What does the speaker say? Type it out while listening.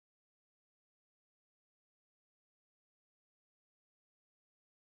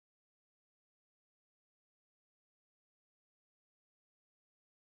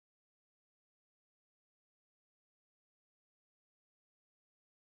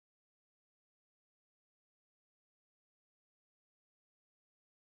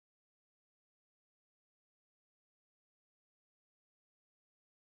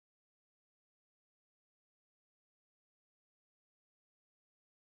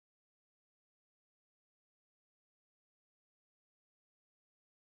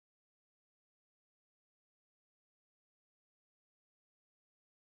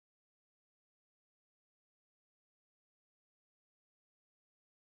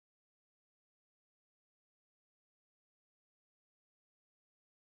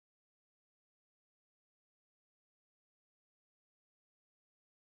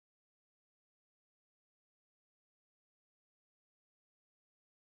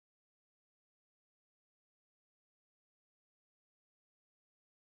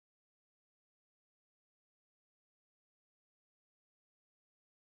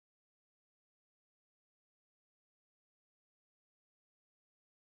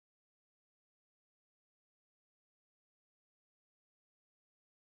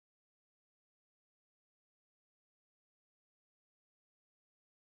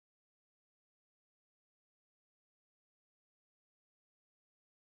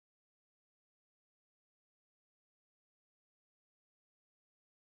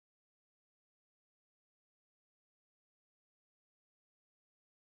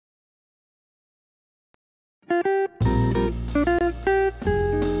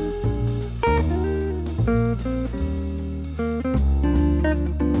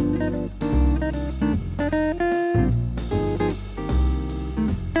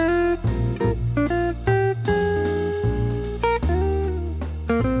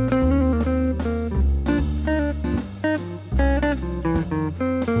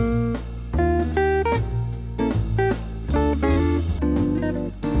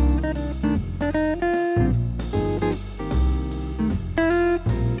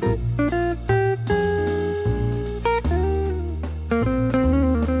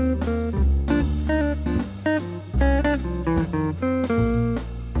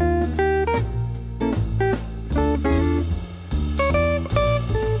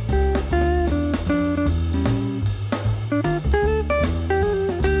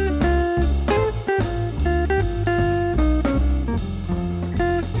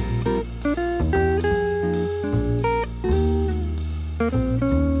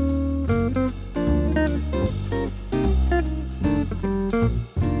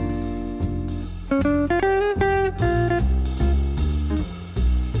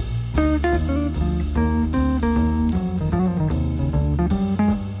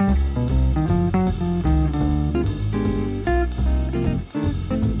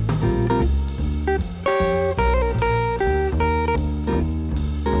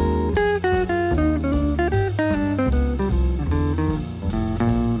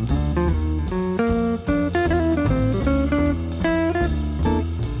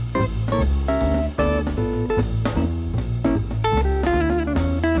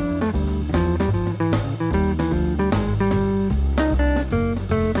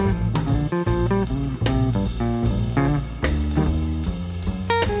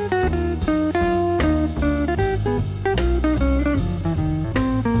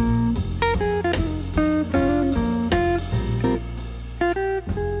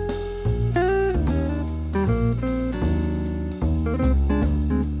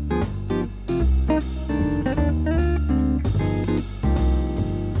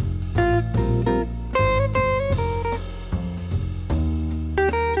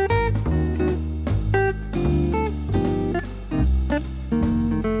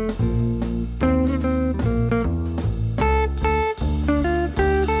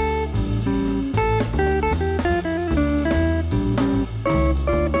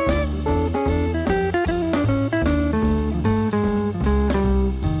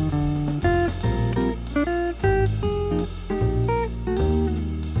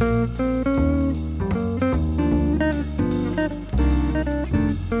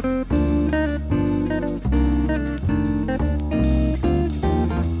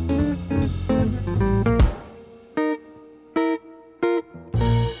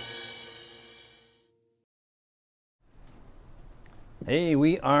Hey,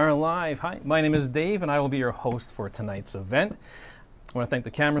 we are live. Hi, my name is Dave and I will be your host for tonight's event. I want to thank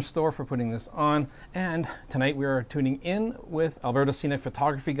the camera store for putting this on, and tonight we are tuning in with Alberta Scenic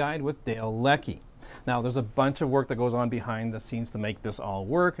Photography Guide with Dale Leckie. Now there's a bunch of work that goes on behind the scenes to make this all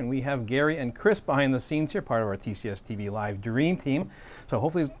work, and we have Gary and Chris behind the scenes here, part of our TCSTV live dream team. So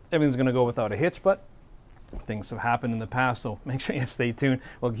hopefully everything's going to go without a hitch, but things have happened in the past, so make sure you stay tuned.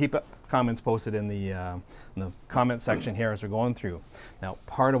 We'll keep comments posted in the comment section here as we're going through. Now,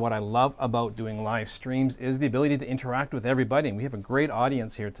 part of what I love about doing live streams is the ability to interact with everybody, and we have a great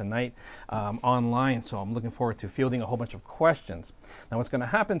audience here tonight online, so I'm looking forward to fielding a whole bunch of questions. Now, what's going to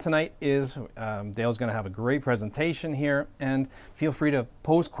happen tonight is Dale's going to have a great presentation here, and feel free to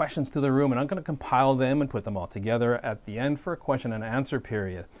pose questions to the room, and I'm going to compile them and put them all together at the end for a question and answer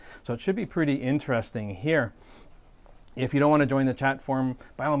period. So it should be pretty interesting here. If you don't want to join the chat forum,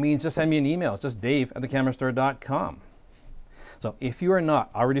 by all means, just send me an email. It's just dave@thecamerastore.com. So if you are not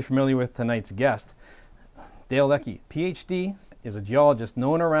already familiar with tonight's guest, Dale Leckie, PhD, is a geologist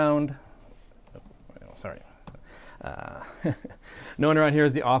known around, known around here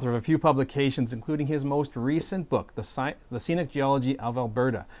as the author of a few publications, including his most recent book, The Scenic Geology of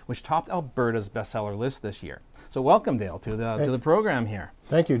Alberta, which topped Alberta's bestseller list this year. So welcome, Dale, to the program here.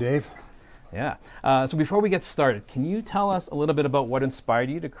 Thank you, Dave. Yeah. So before we get started, can you tell us a little bit about what inspired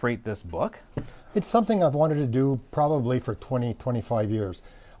you to create this book? It's something I've wanted to do probably for 20, 25 years.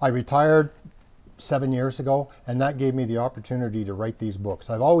 I retired 7 years ago, and that gave me the opportunity to write these books.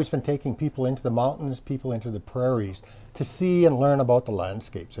 I've always been taking people into the mountains, people into the prairies, to see and learn about the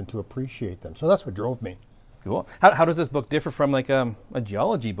landscapes and to appreciate them. So that's what drove me. Cool. How does this book differ from like a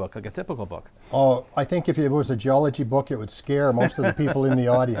geology book, like a typical book? Oh, I think if it was a geology book, it would scare most of the people in the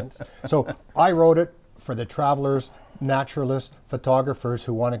audience. So I wrote it for the travelers, naturalists, photographers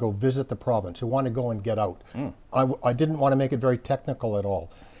who want to go visit the province, who want to go and get out. I didn't want to make it very technical at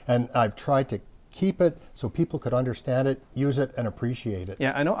all. And I've tried to keep it so people could understand it, use it, and appreciate it.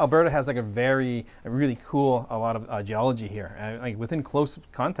 Yeah, I know Alberta has like a really cool, a lot of geology here, like within close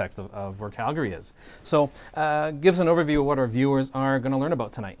context of where Calgary is. So give us an overview of what our viewers are going to learn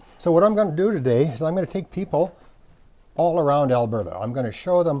about tonight. So what I'm going to do today is I'm going to take people all around Alberta. I'm going to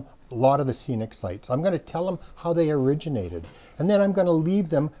show them a lot of the scenic sites. I'm going to tell them how they originated. And then I'm going to leave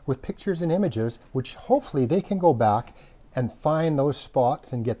them with pictures and images, which hopefully they can go back and find those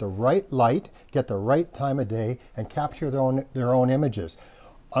spots and get the right light, get the right time of day, and capture their own images.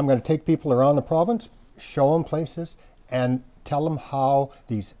 I'm going to take people around the province, show them places, and tell them how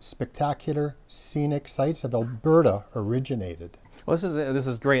these spectacular scenic sites of Alberta originated. Well, this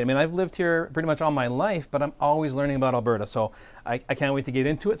is great. I mean, I've lived here pretty much all my life, but I'm always learning about Alberta, so I can't wait to get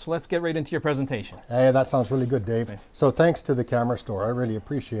into it. So let's get right into your presentation. Hey, that sounds really good, Dave. Okay. So thanks to the camera store. I really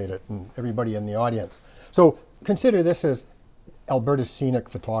appreciate it, and everybody in the audience. So consider this as Alberta's Scenic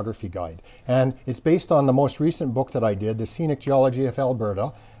Photography Guide. And it's based on the most recent book that I did, The Scenic Geology of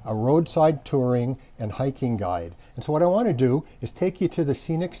Alberta, a roadside touring and hiking guide. And so what I want to do is take you to the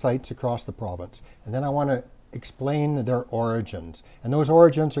scenic sites across the province. And then I want to explain their origins. And those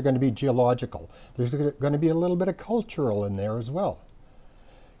origins are going to be geological. There's going to be a little bit of cultural in there as well.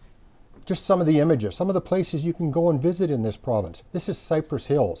 Just some of the images, some of the places you can go and visit in this province. This is Cypress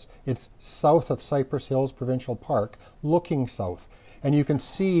Hills. It's south of Cypress Hills Provincial Park, looking south. And you can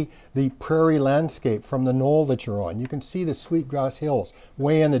see the prairie landscape from the knoll that you're on. You can see the Sweetgrass Hills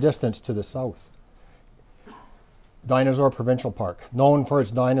way in the distance to the south. Dinosaur Provincial Park, known for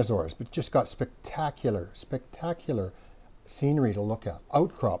its dinosaurs, but just got spectacular scenery to look at.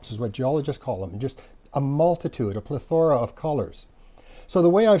 Outcrops is what geologists call them, just a multitude, a plethora of colors. So the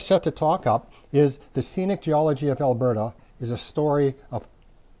way I've set the talk up is the scenic geology of Alberta is a story of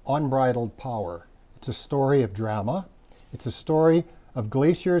unbridled power. It's a story of drama. It's a story of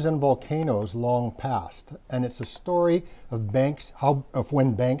glaciers and volcanoes long past. And it's a story of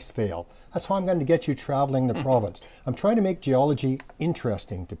when banks fail. That's how I'm going to get you traveling the province. I'm trying to make geology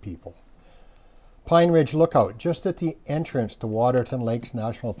interesting to people. Pine Ridge Lookout, just at the entrance to Waterton Lakes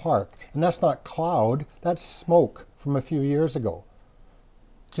National Park. And that's not cloud, that's smoke from a few years ago.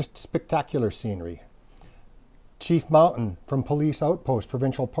 Just spectacular scenery. Chief Mountain from Police Outpost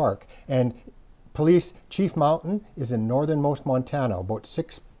Provincial Park. And Chief Mountain is in northernmost Montana, about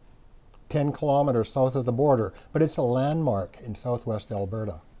 10 kilometers south of the border, but it's a landmark in southwest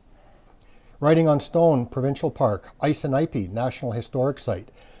Alberta. Writing on Stone Provincial Park, Icenipe National Historic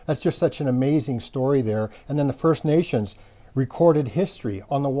Site. That's just such an amazing story there. And then the First Nations recorded history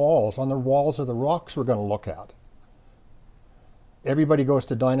on the walls of the rocks we're going to look at. Everybody goes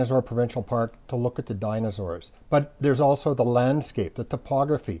to Dinosaur Provincial Park to look at the dinosaurs. But there's also the landscape, the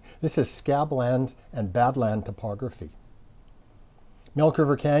topography. This is scablands and badland topography. Milk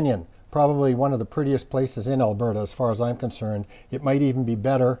River Canyon, probably one of the prettiest places in Alberta as far as I'm concerned. It might even be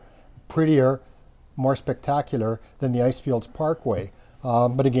better, prettier, more spectacular than the Icefields Parkway.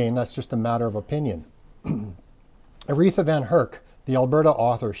 But again, that's just a matter of opinion. Aretha Van Herk, the Alberta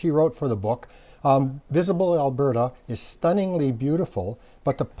author, she wrote for the book, Visible Alberta is stunningly beautiful,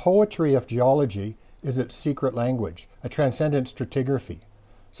 but the poetry of geology is its secret language, a transcendent stratigraphy.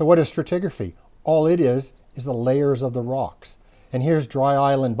 So what is stratigraphy? All it is the layers of the rocks. And here's Dry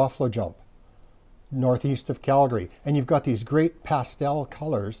Island Buffalo Jump, northeast of Calgary. And you've got these great pastel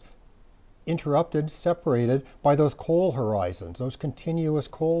colors interrupted, separated by those coal horizons, those continuous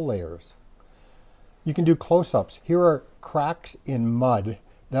coal layers. You can do close-ups. Here are cracks in mud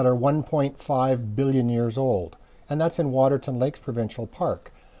that are 1.5 billion years old. And that's in Waterton Lakes Provincial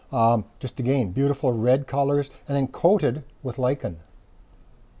Park. Just again, beautiful red colors and then coated with lichen.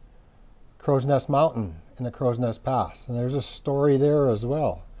 Crowsnest Mountain in the Crowsnest Pass. And there's a story there as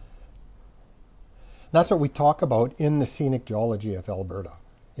well. That's what we talk about in the Scenic Geology of Alberta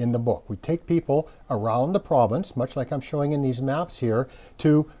in the book. We take people around the province, much like I'm showing in these maps here,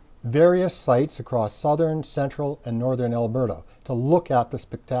 to various sites across southern, central, and northern Alberta to look at the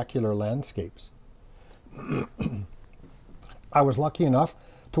spectacular landscapes. I was lucky enough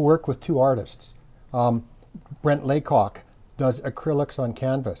to work with two artists. Brent Laycock does acrylics on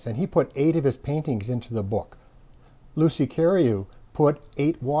canvas, and he put 8 of his paintings into the book. Lucy Carriou put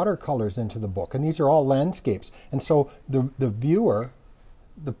 8 watercolors into the book, and these are all landscapes. And so the viewer,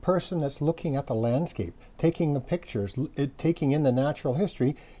 the person that's looking at the landscape, taking the pictures, taking in the natural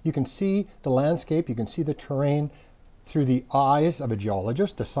history, you can see the landscape, you can see the terrain through the eyes of a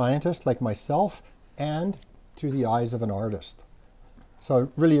geologist, a scientist like myself, and through the eyes of an artist. So I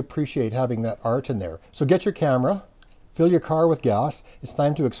really appreciate having that art in there. So get your camera, fill your car with gas. It's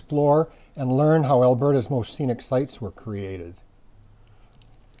time to explore and learn how Alberta's most scenic sites were created.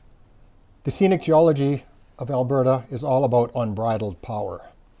 The scenic geology of Alberta is all about unbridled power.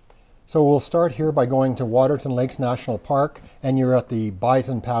 So we'll start here by going to Waterton Lakes National Park, and you're at the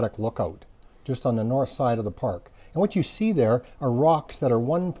Bison Paddock Lookout, just on the north side of the park. And what you see there are rocks that are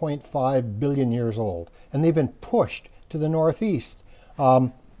 1.5 billion years old, and they've been pushed to the northeast.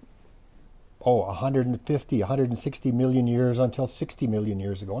 150, 160 million years until 60 million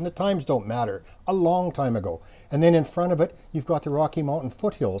years ago. And the times don't matter, a long time ago. And then in front of it, you've got the Rocky Mountain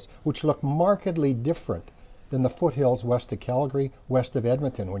foothills, which look markedly different than the foothills west of Calgary, west of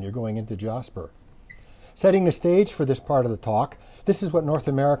Edmonton when you're going into Jasper. Setting the stage for this part of the talk, this is what North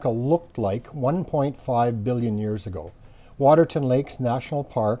America looked like 1.5 billion years ago. Waterton Lakes National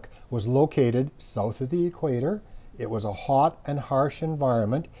Park was located south of the equator. It was a hot and harsh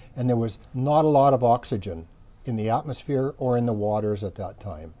environment, and there was not a lot of oxygen in the atmosphere or in the waters at that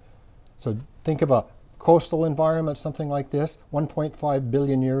time. So think of a coastal environment, something like this, 1.5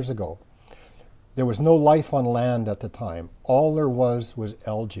 billion years ago. There was no life on land at the time. All there was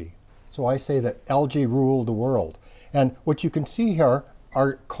algae. So I say that algae ruled the world. And what you can see here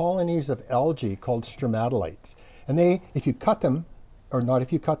are colonies of algae called stromatolites. And they, if you cut them, or not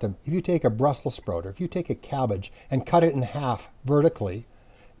if you cut them, if you take a Brussels sprout or if you take a cabbage and cut it in half vertically,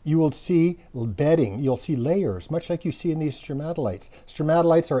 you will see bedding, you'll see layers, much like you see in these stromatolites.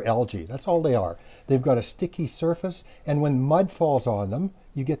 Stromatolites are algae, that's all they are. They've got a sticky surface, and when mud falls on them,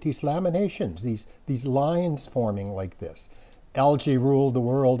 you get these laminations, these lines forming like this. Algae ruled the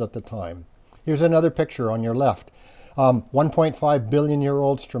world at the time. Here's another picture on your left. 1.5 billion year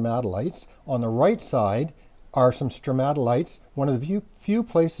old stromatolites. On the right side are some stromatolites, one of the few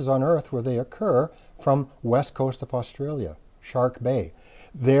places on Earth where they occur, from west coast of Australia, Shark Bay.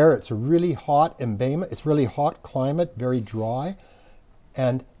 There it's a really hot embayment, it's really hot climate, very dry,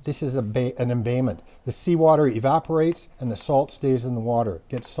 and this is an embayment. The seawater evaporates and the salt stays in the water, it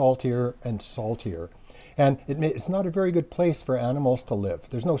gets saltier and saltier. And it's not a very good place for animals to live.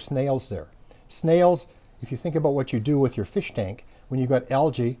 There's no snails there. Snails, if you think about what you do with your fish tank, when you've got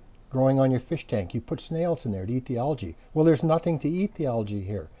algae growing on your fish tank, you put snails in there to eat the algae. Well, there's nothing to eat the algae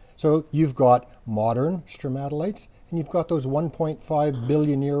here. So you've got modern stromatolites, and you've got those 1.5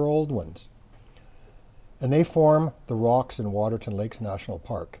 billion year old ones. And they form the rocks in Waterton Lakes National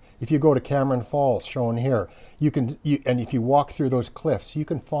Park. If you go to Cameron Falls, shown here, and if you walk through those cliffs, you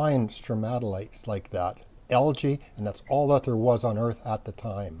can find stromatolites like that, algae, and that's all that there was on Earth at the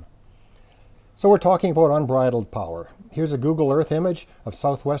time. So we're talking about unbridled power. Here's a Google Earth image of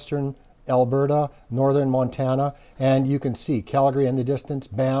southwestern Alberta, northern Montana, and you can see Calgary in the distance,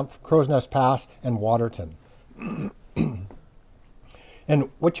 Banff, Crowsnest Pass, and Waterton. And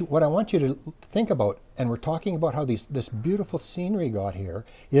what I want you to think about, and we're talking about how this beautiful scenery got here,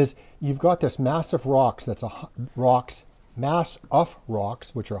 is you've got this mass of rocks, mass of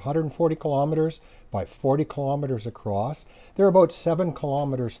rocks, which are 140 kilometers by 40 kilometers across. They're about 7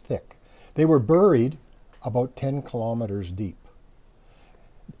 kilometers thick. They were buried about 10 kilometers deep.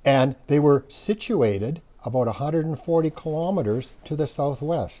 And they were situated about 140 kilometers to the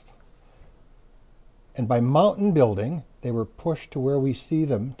southwest. And by mountain building, they were pushed to where we see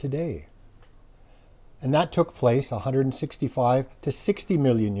them today. And that took place 165 to 60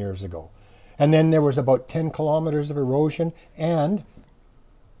 million years ago. And then there was about 10 kilometers of erosion, and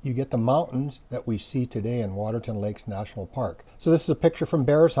you get the mountains that we see today in Waterton Lakes National Park. So this is a picture from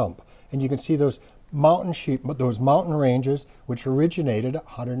Bear's Hump, and you can see those mountain ranges which originated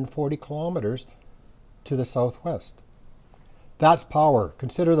 140 kilometers to the southwest. That's power.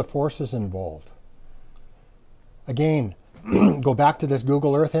 Consider the forces involved. Again, go back to this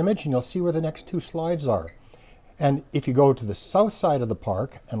Google Earth image and you'll see where the next two slides are. And if you go to the south side of the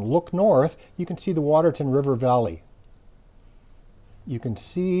park and look north, you can see the Waterton River Valley. You can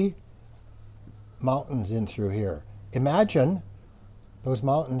see mountains in through here. Imagine those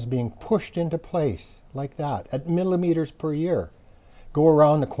mountains being pushed into place like that at millimeters per year. Go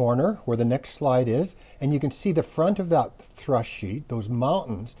around the corner where the next slide is, and you can see the front of that thrust sheet, those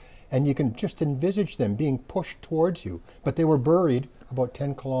mountains, and you can just envisage them being pushed towards you, but they were buried about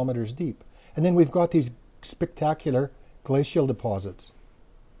 10 kilometers deep. And then we've got these spectacular glacial deposits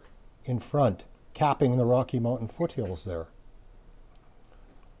in front, capping the Rocky Mountain foothills there.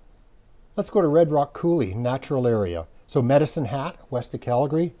 Let's go to Red Rock Coulee, natural area. So Medicine Hat, west of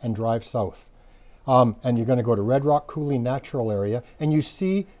Calgary, and drive south. And you're going to go to Red Rock Coulee natural area, and you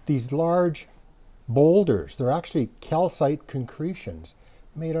see these large boulders. They're actually calcite concretions.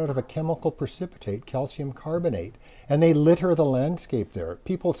 made out of a chemical precipitate, calcium carbonate, and they litter the landscape there.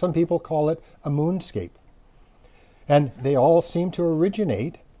 Some people call it a moonscape. And they all seem to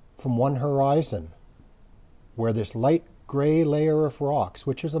originate from one horizon, where this light gray layer of rocks,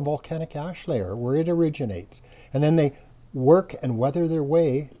 which is a volcanic ash layer, where it originates. And then they work and weather their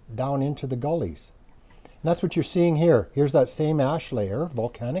way down into the gullies. And that's what you're seeing here. Here's that same ash layer,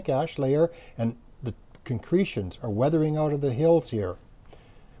 volcanic ash layer, and the concretions are weathering out of the hills here.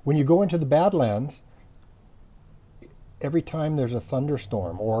 When you go into the Badlands, every time there's a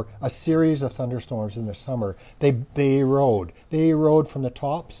thunderstorm or a series of thunderstorms in the summer, they erode. They erode from the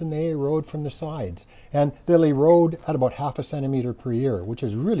tops and they erode from the sides. And they'll erode at about 0.5 centimeter per year, which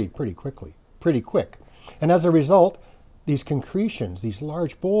is really pretty quick. And as a result, these concretions, these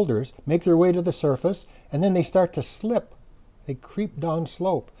large boulders, make their way to the surface, and then they start to slip. They creep down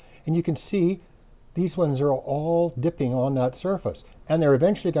slope. And you can see these ones are all dipping on that surface. And they're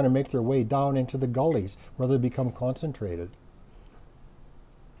eventually going to make their way down into the gullies where they become concentrated.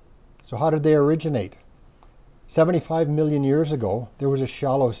 So how did they originate? 75 million years ago, there was a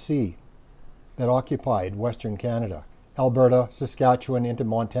shallow sea that occupied Western Canada. Alberta, Saskatchewan, into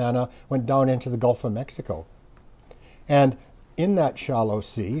Montana, went down into the Gulf of Mexico. And in that shallow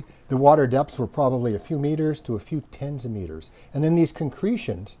sea, the water depths were probably a few meters to a few tens of meters. And then these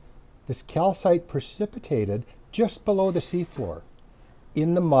concretions, this calcite precipitated just below the seafloor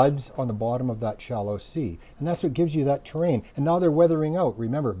in the muds on the bottom of that shallow sea. And that's what gives you that terrain. And now they're weathering out.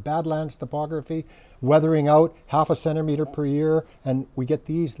 Remember, Badlands topography, weathering out 0.5 centimeter per year, and we get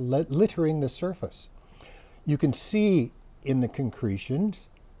these littering the surface. You can see in the concretions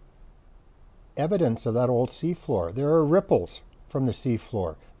evidence of that old seafloor. There are ripples from the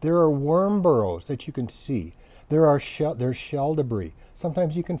seafloor. There are worm burrows that you can see. There's shell debris.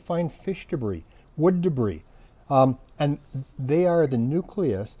 Sometimes you can find fish debris, wood debris. And they are the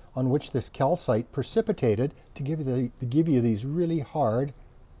nucleus on which this calcite precipitated to give you these really hard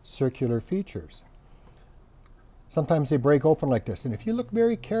circular features. Sometimes they break open like this. And if you look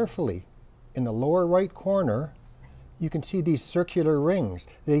very carefully in the lower right corner, you can see these circular rings.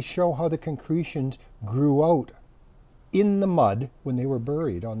 They show how the concretions grew out in the mud when they were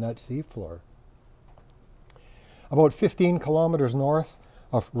buried on that seafloor. About 15 kilometers north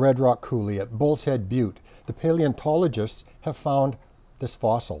of Red Rock Coulee at Bull's Head Butte, the paleontologists have found this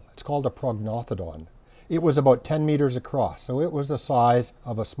fossil. It's called a prognathodon. It was about 10 meters across, so it was the size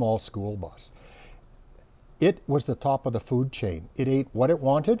of a small school bus. It was the top of the food chain. It ate what it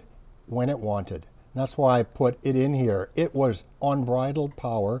wanted, when it wanted. That's why I put it in here. It was unbridled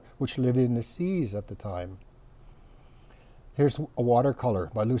power, which lived in the seas at the time. Here's a watercolor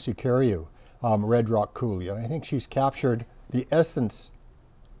by Lucy Carreau, Red Rock Coulee, and I think she's captured the essence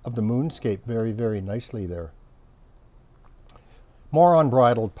of the moonscape very, very nicely there. More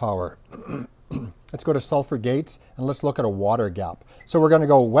unbridled power. Let's go to Sulphur Gates and let's look at a water gap. So we're going to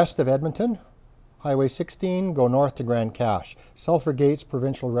go west of Edmonton, Highway 16, go north to Grand Cache, Sulphur Gates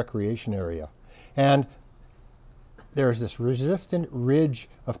Provincial Recreation Area. And there's this resistant ridge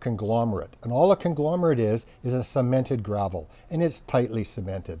of conglomerate. And all a conglomerate is a cemented gravel, and it's tightly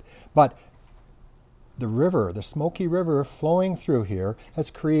cemented. But the river, the Smoky River flowing through here, has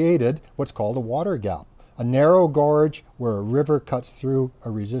created what's called a water gap, a narrow gorge where a river cuts through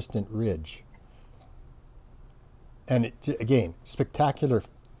a resistant ridge. And again, spectacular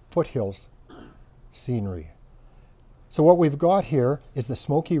foothills scenery. So what we've got here is the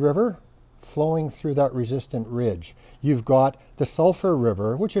Smoky River flowing through that resistant ridge. You've got the Sulphur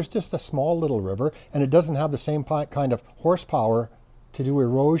River, which is just a small little river, and it doesn't have the same kind of horsepower to do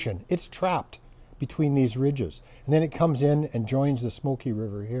erosion. It's trapped between these ridges. And then it comes in and joins the Smoky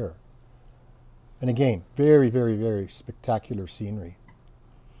River here. And again, very, very, very spectacular scenery.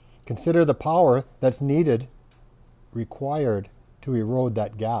 Consider the power that's required to erode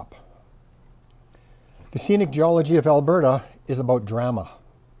that gap. The scenic geology of Alberta is about drama.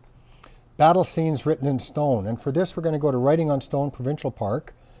 Battle scenes written in stone. And for this, we're going to go to Writing on Stone Provincial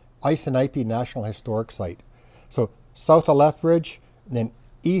Park, Ice and Ipey National Historic Site. So south of Lethbridge, and then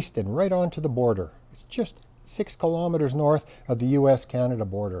east and right on to the border. It's just 6 kilometers north of the US-Canada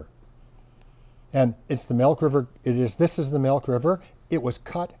border. And it's the Milk River. This is the Milk River. It was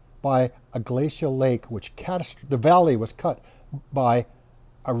cut by a glacial lake, the valley was cut by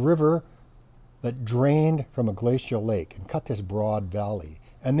a river that drained from a glacial lake and cut this broad valley.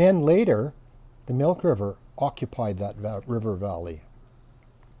 And then later, the Milk River occupied that river valley.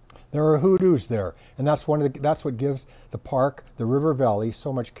 There are hoodoos there, and that's what gives the park, the river valley,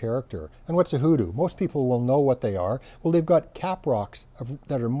 so much character. And what's a hoodoo? Most people will know what they are. Well, they've got cap rocks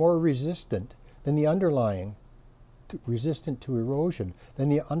that are more resistant than the underlying resistant to erosion than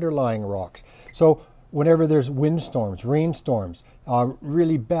the underlying rocks. So whenever there's windstorms, rainstorms,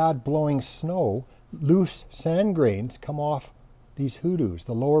 really bad blowing snow, loose sand grains come off these hoodoos,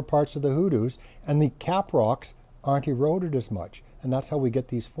 the lower parts of the hoodoos, and the cap rocks aren't eroded as much. And that's how we get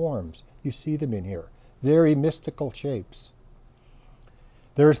these forms. You see them in here. Very mystical shapes.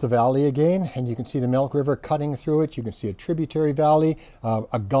 There's the valley again, and you can see the Milk River cutting through it. You can see a tributary valley,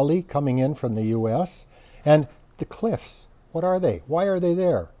 a gully coming in from the US. And the cliffs, what are they? Why are they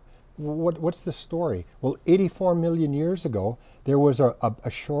there? What's the story? Well, 84 million years ago, there was a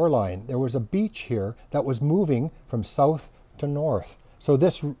shoreline. There was a beach here that was moving from south to north. So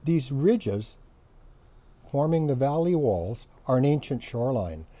these ridges forming the valley walls are an ancient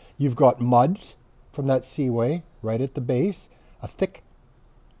shoreline. You've got muds from that seaway right at the base, a thick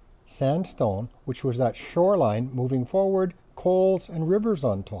sandstone, which was that shoreline moving forward, coals and rivers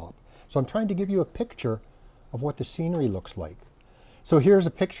on top. So I'm trying to give you a picture of what the scenery looks like. So here's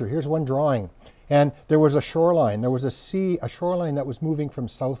a picture, here's one drawing. And there was a shoreline, there was a shoreline that was moving from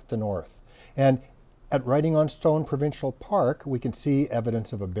south to north. And at Writing on Stone Provincial Park, we can see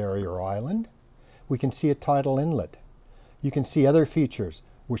evidence of a barrier island. We can see a tidal inlet. You can see other features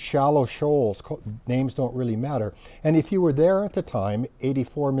with shallow shoals, names don't really matter. And if you were there at the time,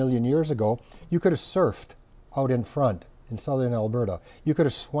 84 million years ago, you could have surfed out in front in southern Alberta. You could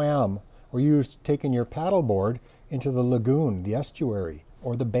have swam or taken your paddleboard into the lagoon, the estuary,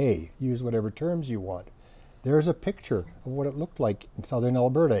 or the bay. Use whatever terms you want. There's a picture of what it looked like in southern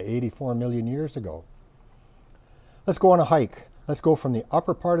Alberta 84 million years ago. Let's go on a hike. Let's go from the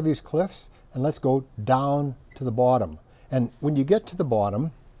upper part of these cliffs and let's go down to the bottom. And when you get to the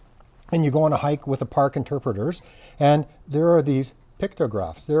bottom, and you go on a hike with the park interpreters, and there are these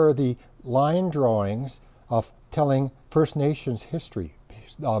pictographs. There are the line drawings of telling First Nations history,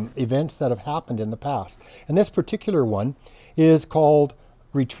 events that have happened in the past. And this particular one is called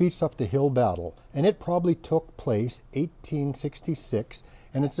Retreats Up the Hill Battle, and it probably took place 1866,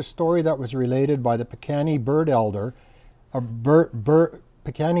 and it's a story that was related by the Piikani bird elder,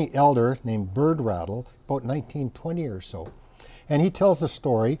 Piikani elder named Bird Rattle, about 1920 or so. And he tells the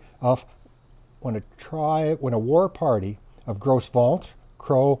story of when a war party of Gros Ventre,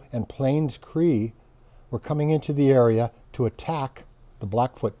 Crow, and Plains Cree were coming into the area to attack the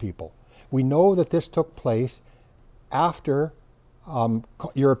Blackfoot people. We know that this took place after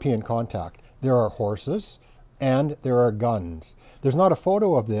European contact. There are horses and there are guns. There's not a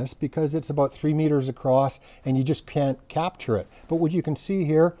photo of this because it's about 3 meters across and you just can't capture it. But what you can see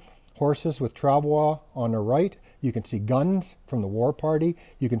here, horses with travois on the right. You can see guns from the war party.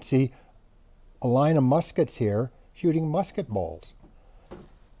 You can see a line of muskets here shooting musket balls.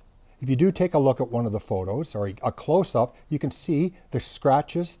 If you do take a look at one of the photos, or a close-up, you can see the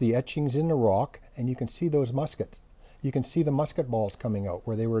scratches, the etchings in the rock, and you can see those muskets. You can see the musket balls coming out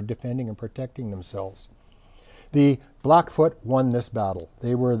where they were defending and protecting themselves. The Blackfoot won this battle.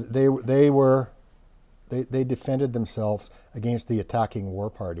 They defended themselves against the attacking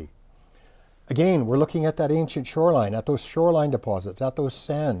war party. Again, we're looking at that ancient shoreline, at those shoreline deposits, at those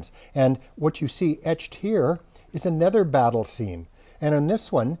sands. And what you see etched here is another battle scene. And in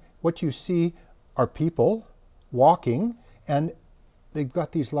this one, what you see are people walking, and they've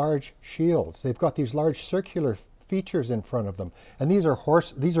got these large shields. They've got these large circular features in front of them. And these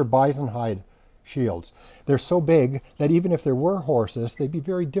are bison hide shields. They're so big that even if there were horses, they'd be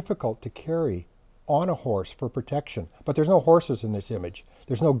very difficult to carry on a horse for protection. But there's no horses in this image.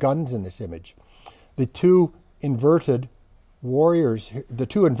 There's no guns in this image. The two inverted warriors, the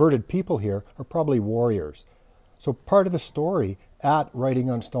two inverted people here are probably warriors. So part of the story at Writing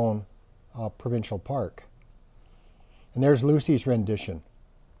on Stone Provincial Park. And there's Lucy's rendition.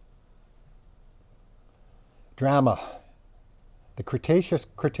 Drama. The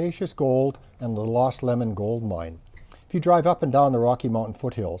Cretaceous gold and the Lost Lemon gold mine. If you drive up and down the Rocky Mountain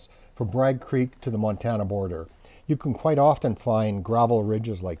foothills from Bragg Creek to the Montana border, you can quite often find gravel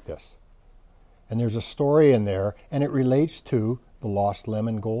ridges like this. And there's a story in there, and it relates to the Lost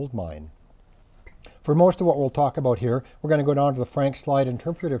Lemon gold mine. For most of what we'll talk about here, we're going to go down to the Frank Slide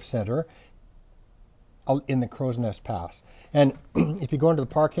Interpretive Center in the Crowsnest Pass. And if you go into the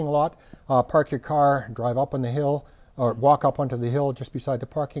parking lot, park your car, drive up on the hill, or walk up onto the hill just beside the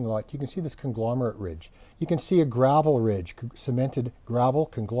parking lot, you can see this conglomerate ridge. You can see a gravel ridge, cemented gravel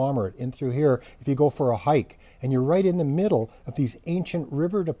conglomerate in through here if you go for a hike. And you're right in the middle of these ancient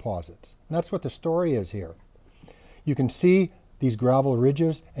river deposits. And that's what the story is here. You can see these gravel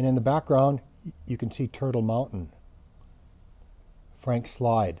ridges, and in the background, you can see Turtle Mountain, Frank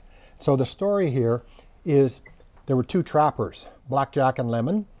Slide. So the story here is there were two trappers, Blackjack and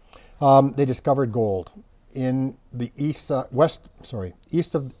Lemon. They discovered gold. in the east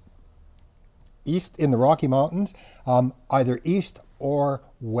in the Rocky Mountains, either east or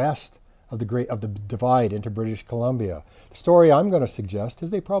west of the divide into British Columbia. The story I'm going to suggest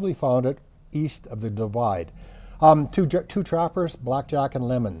is they probably found it east of the divide. Two trappers, Blackjack and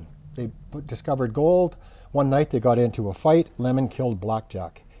Lemon. They discovered gold. One night they got into a fight. Lemon killed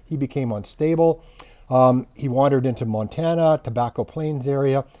Blackjack. He became unstable. He wandered into Montana, Tobacco Plains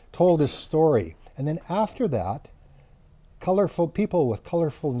area, told his story. And then after that, colorful people with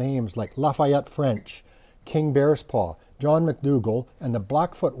colorful names like Lafayette French, King Bearspaw, John McDougall, and the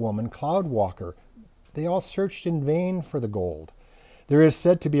Blackfoot woman, Cloudwalker, they all searched in vain for the gold. There is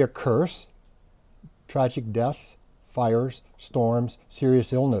said to be a curse, tragic deaths, fires, storms,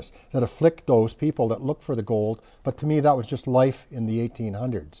 serious illness that afflict those people that look for the gold, but to me that was just life in the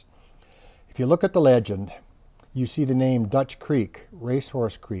 1800s. If you look at the legend, you see the name Dutch Creek,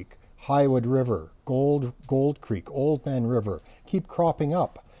 Racehorse Creek, Highwood River, Gold Creek, Old Man River, keep cropping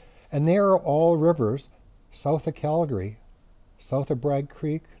up. And they are all rivers south of Calgary, south of Bragg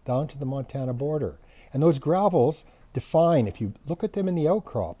Creek, down to the Montana border. And those gravels define, if you look at them in the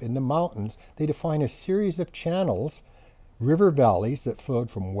outcrop, in the mountains, they define a series of channels, river valleys that flowed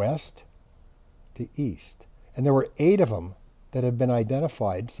from west to east. And there were 8 of them that have been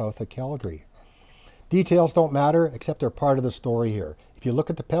identified south of Calgary. Details don't matter, except they're part of the story here. If you look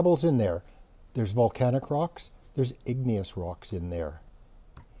at the pebbles in there, there's volcanic rocks, there's igneous rocks in there.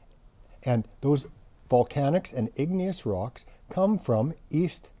 And those volcanics and igneous rocks come from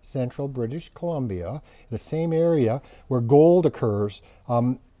east central British Columbia, the same area where gold occurs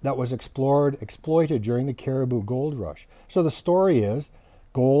that was exploited during the Caribou Gold Rush. So the story is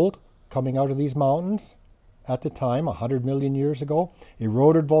gold coming out of these mountains at the time, 100 million years ago,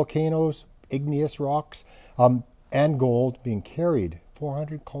 eroded volcanoes, igneous rocks, and gold being carried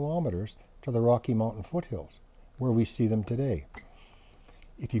 400 kilometers to the Rocky Mountain foothills, where we see them today.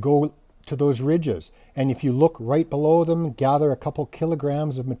 If you go to those ridges, and if you look right below them, gather a couple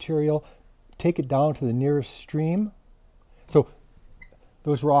kilograms of material, take it down to the nearest stream. So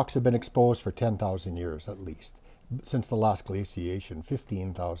those rocks have been exposed for 10,000 years at least, since the last glaciation,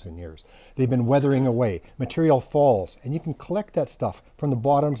 15,000 years. They've been weathering away. Material falls, and you can collect that stuff from the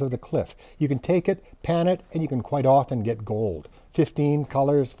bottoms of the cliff. You can take it, pan it, and you can quite often get gold. 15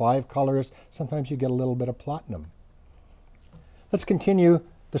 colors, 5 colors, sometimes you get a little bit of platinum. Let's continue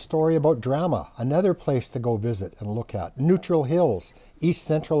the story about Drama, another place to go visit and look at. Neutral Hills, east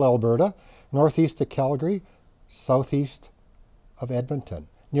central Alberta, northeast of Calgary, southeast of Edmonton,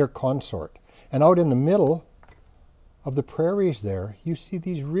 near Consort. And out in the middle of the prairies there, you see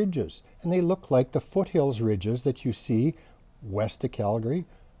these ridges, and they look like the foothills ridges that you see west of Calgary,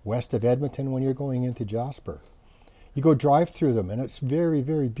 west of Edmonton when you're going into Jasper. You go drive through them, and it's very,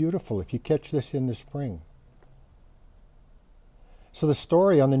 very beautiful if you catch this in the spring. So the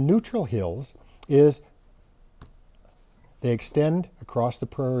story on the Neutral Hills is they extend across the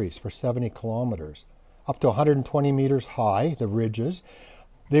prairies for 70 kilometers, up to 120 meters high, the ridges.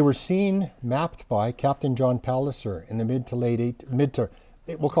 They were seen, mapped by Captain John Palliser in the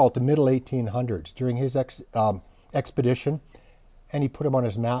we'll call it the middle 1800s during his expedition, and he put them on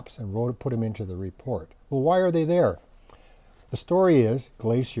his maps and put them into the report. Well, why are they there? The story is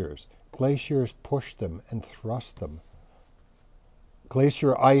glaciers. Glaciers pushed them and thrust them.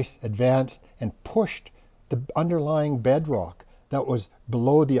 Glacier ice advanced and pushed the underlying bedrock that was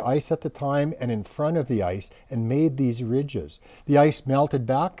below the ice at the time and in front of the ice and made these ridges. The ice melted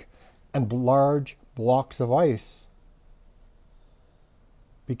back, and large blocks of ice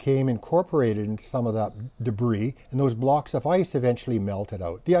became incorporated into some of that debris, and those blocks of ice eventually melted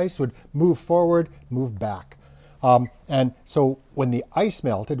out. The ice would move forward, move back. And so when the ice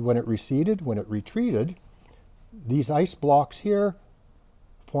melted, when it receded, when it retreated, these ice blocks here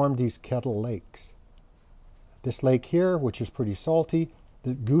formed these kettle lakes. This lake here, which is pretty salty,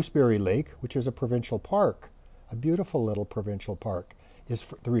 the Gooseberry Lake, which is a provincial park, a beautiful little provincial park,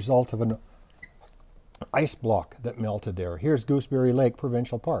 is the result of an ice block that melted there. Here's Gooseberry Lake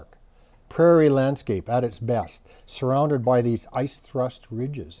Provincial Park. Prairie landscape at its best, surrounded by these ice thrust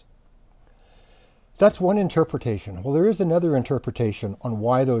ridges. That's one interpretation. Well, there is another interpretation on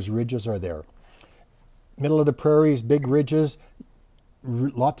why those ridges are there. Middle of the prairies, big ridges,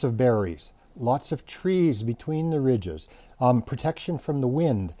 lots of berries, lots of trees between the ridges, protection from the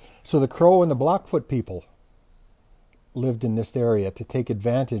wind. So the Crow and the Blackfoot people lived in this area to take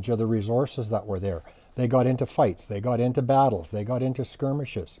advantage of the resources that were there. They got into fights, they got into battles, they got into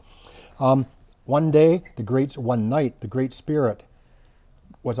skirmishes. One night, the Great Spirit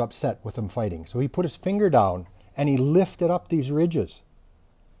was upset with them fighting. So he put his finger down and he lifted up these ridges.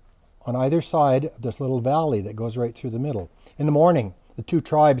 on either side of this little valley that goes right through the middle. In the morning, the two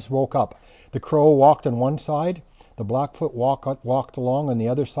tribes woke up. The Crow walked on one side, the Blackfoot walked along on the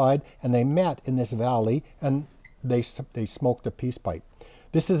other side, and they met in this valley, and they smoked a peace pipe.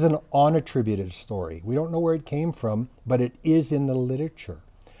 This is an unattributed story. We don't know where it came from, but it is in the literature.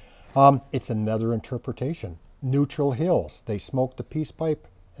 It's another interpretation. Neutral hills. They smoked the peace pipe,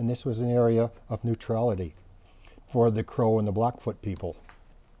 and this was an area of neutrality for the Crow and the Blackfoot people.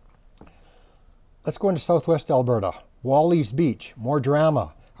 Let's go into southwest Alberta. Wally's Beach, more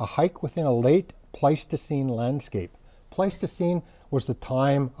drama. A hike within a late Pleistocene landscape. Pleistocene was the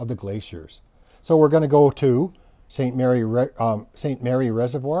time of the glaciers. So we're going to go to St. Mary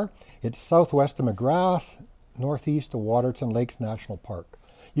Reservoir. It's southwest of McGrath, northeast of Waterton Lakes National Park.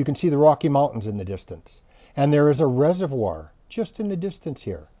 You can see the Rocky Mountains in the distance. And there is a reservoir just in the distance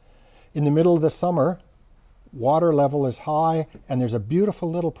here. In the middle of the summer, water level is high, and there's a beautiful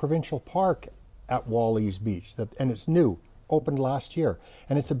little provincial park at Wally's Beach, and it's new, opened last year.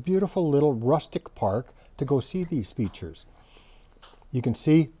 And it's a beautiful little rustic park to go see these features. You can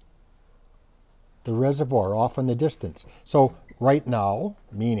see the reservoir off in the distance. So right now,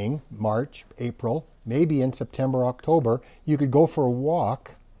 meaning March, April, maybe in September, October, you could go for a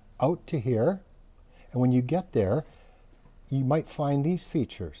walk out to here, and when you get there, you might find these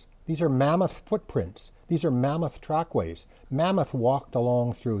features. These are mammoth footprints. These are mammoth trackways. Mammoth walked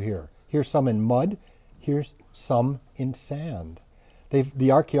along through here. Here's some in mud. Here's some in sand.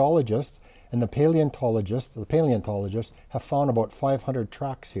 The archaeologists and the paleontologists have found about 500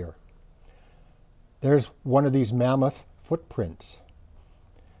 tracks here. There's one of these mammoth footprints.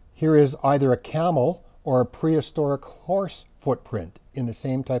 Here is either a camel or a prehistoric horse footprint in the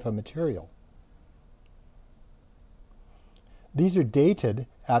same type of material. These are dated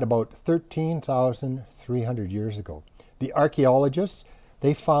at about 13,300 years ago. The archaeologists,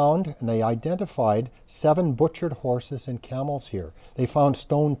 they found and they identified 7 butchered horses and camels here. They found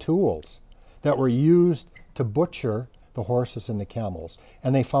stone tools that were used to butcher the horses and the camels.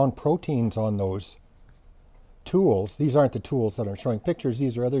 And they found proteins on those tools. These aren't the tools that I'm showing pictures.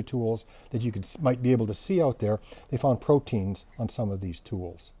 These are other tools that you might be able to see out there. They found proteins on some of these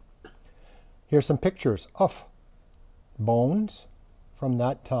tools. Here's some pictures of bones from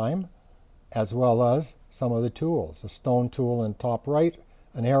that time, as well as some of the tools. A stone tool in top right,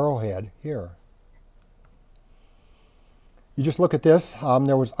 an arrowhead here. You just look at this.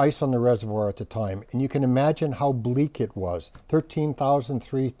 There was ice on the reservoir at the time, and you can imagine how bleak it was.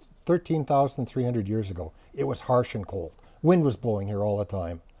 13,300 years ago. It was harsh and cold. Wind was blowing here all the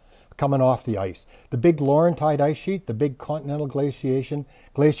time, coming off the ice. The big Laurentide ice sheet, the big continental glacier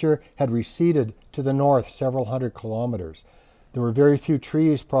had receded to the north several hundred kilometers. There were very few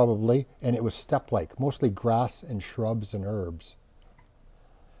trees probably, and it was steppe-like, mostly grass and shrubs and herbs.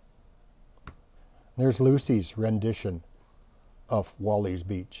 There's Lucy's rendition of Wally's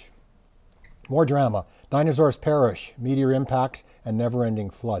Beach. More drama. Dinosaurs perish, meteor impacts, and never-ending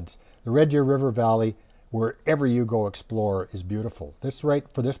floods. The Red Deer River Valley, wherever you go explore, is beautiful. This right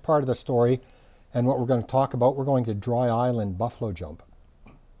for this part of the story, and what we're going to talk about, we're going to Dry Island Buffalo Jump.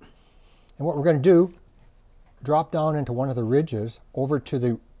 And what we're going to do, drop down into one of the ridges over to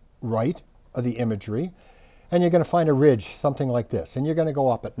the right of the imagery, and you're going to find a ridge, something like this, and you're going to go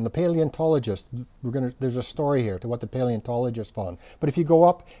up it. And the paleontologist, there's a story here to what the paleontologist found. But if you go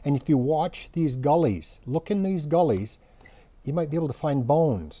up and if you watch these gullies, look in these gullies, you might be able to find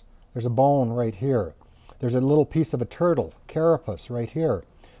bones. There's a bone right here. There's a little piece of a turtle, carapace, right here.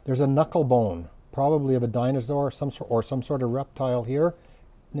 There's a knuckle bone, probably of a dinosaur or some sort of reptile here.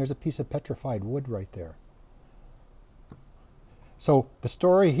 And there's a piece of petrified wood right there. So the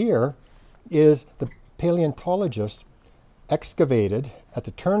story here is the paleontologist excavated at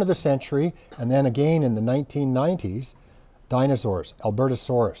the turn of the century and then again in the 1990s dinosaurs,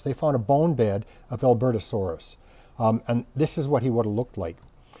 Albertosaurus. They found a bone bed of Albertosaurus. And this is what he would have looked like.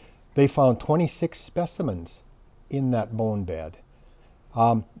 They found 26 specimens in that bone bed.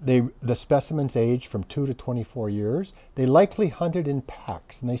 The specimens aged from 2 to 24 years. They likely hunted in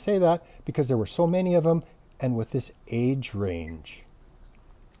packs, and they say that because there were so many of them and with this age range.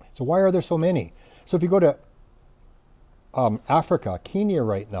 So why are there so many? So if you go to Africa, Kenya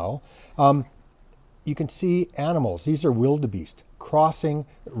right now, you can see animals. These are wildebeest crossing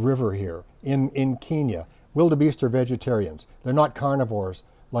river here in Kenya. Wildebeest are vegetarians. They're not carnivores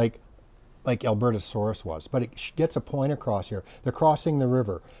like Albertosaurus was, but it gets a point across here. They're crossing the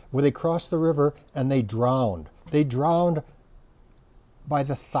river. Well, they crossed the river and they drowned. They drowned by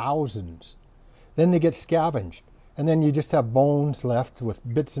the thousands. Then they get scavenged, and then you just have bones left with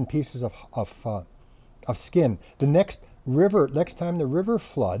bits and pieces of skin. The next time the river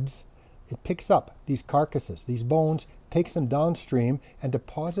floods, it picks up these carcasses, these bones, takes them downstream and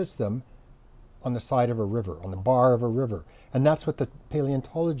deposits them on the side of a river, on the bar of a river. And that's what the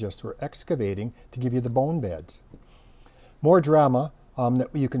paleontologists were excavating to give you the bone beds. More drama that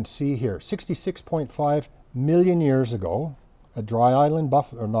you can see here. 66.5 million years ago, at Dry Island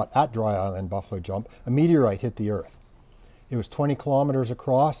Buffalo, or not at Dry Island Buffalo Jump, a meteorite hit the Earth. It was 20 kilometers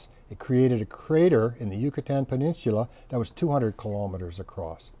across. It created a crater in the Yucatan Peninsula that was 200 kilometers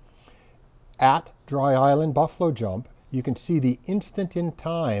across. At Dry Island Buffalo Jump, you can see the instant in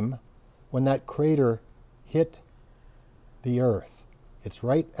time when that crater hit the Earth. It's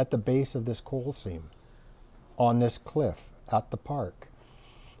right at the base of this coal seam on this cliff at the park.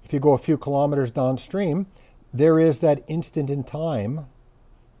 If you go a few kilometers downstream, there is that instant in time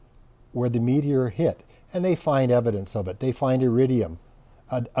where the meteor hit, and they find evidence of it. They find iridium,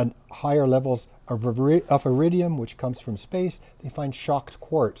 higher levels of iridium, which comes from space. They find shocked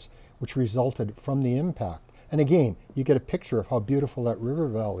quartz, which resulted from the impact. And again, you get a picture of how beautiful that river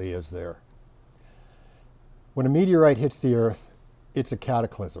valley is there. When a meteorite hits the Earth, it's a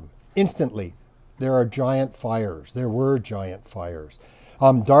cataclysm. Instantly, there are giant fires. There were giant fires.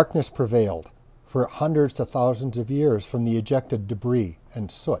 Darkness prevailed for hundreds to thousands of years from the ejected debris and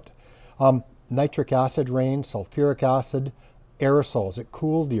soot. Nitric acid rain, sulfuric acid, aerosols, it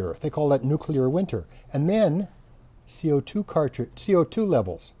cooled the Earth. They call that nuclear winter. And then CO2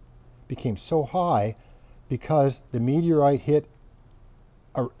 levels became so high because the meteorite hit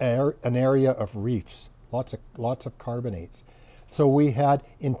an area of reefs, lots of carbonates. So we had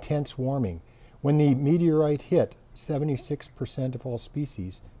intense warming. When the meteorite hit, 76% of all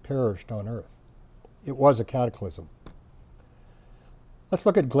species perished on Earth. It was a cataclysm. Let's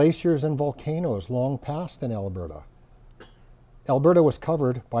look at glaciers and volcanoes long past in Alberta. Alberta was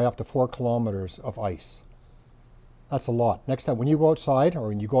covered by up to 4 kilometers of ice. That's a lot. Next time, when you go outside, or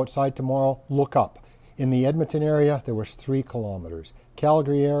when you go outside tomorrow, look up. In the Edmonton area, there was 3 kilometers.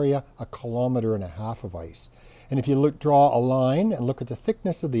 Calgary area, 1.5 kilometers of ice. And if you draw a line and look at the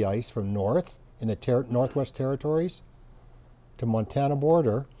thickness of the ice from north, in the Northwest Territories, to Montana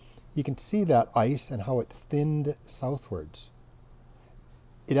border, you can see that ice and how it thinned southwards.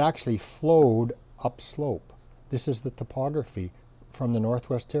 It actually flowed upslope. This is the topography from the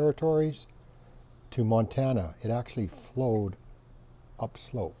Northwest Territories to Montana. It actually flowed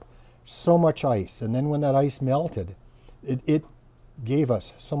upslope. So much ice, and then when that ice melted, it gave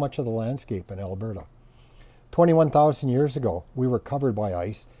us so much of the landscape in Alberta. 21,000 years ago, we were covered by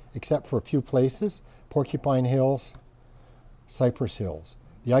ice, except for a few places, Porcupine Hills, Cypress Hills.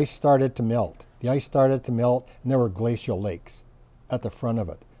 The ice started to melt. The ice started to melt, and there were glacial lakes at the front of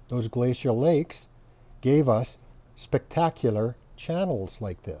it. Those glacial lakes gave us spectacular channels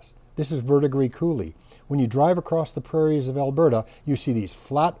like this. This is verdigris coulee. When you drive across the prairies of Alberta, you see these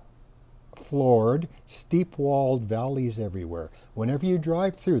flat-floored, steep-walled valleys everywhere. Whenever you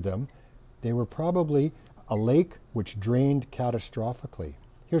drive through them, they were probably a lake which drained catastrophically.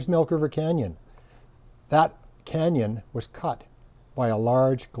 Here's Milk River Canyon. That canyon was cut by a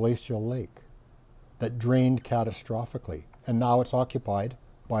large glacial lake that drained catastrophically, and now it's occupied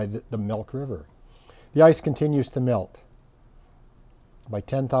by the Milk River. The ice continues to melt. By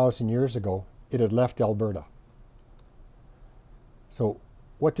 10,000 years ago, it had left Alberta. So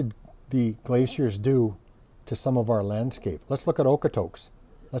what did the glaciers do to some of our landscape? Let's look at Okotoks.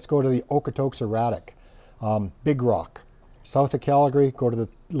 Let's go to the Okotoks erratic. Big Rock. South of Calgary, go to the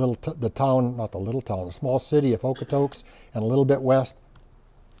small city of Okotoks, and a little bit west,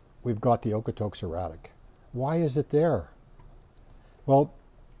 we've got the Okotoks erratic. Why is it there? Well,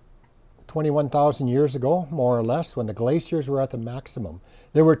 21,000 years ago, more or less, when the glaciers were at the maximum,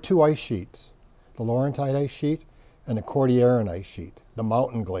 there were 2 ice sheets, the Laurentide ice sheet and the Cordilleran ice sheet, the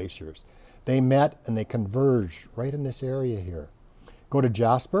mountain glaciers. They met and they converged right in this area here. Go to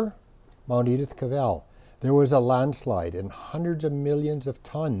Jasper, Mount Edith Cavell. There was a landslide, and hundreds of millions of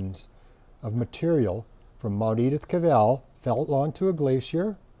tons of material from Mount Edith Cavell fell onto a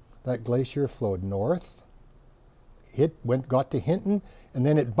glacier. That glacier flowed north, got to Hinton, and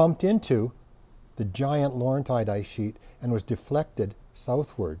then it bumped into the giant Laurentide ice sheet and was deflected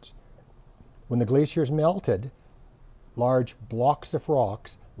southwards. When the glaciers melted, large blocks of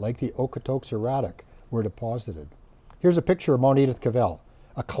rocks, like the Okotoks erratic, were deposited. Here's a picture of Mount Edith Cavell.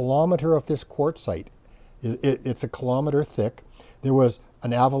 1 kilometer of this quartzite. It's 1 kilometer thick. There was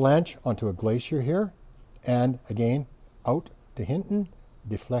an avalanche onto a glacier here, and again, out to Hinton,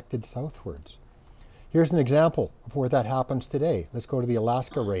 deflected southwards. Here's an example of where that happens today. Let's go to the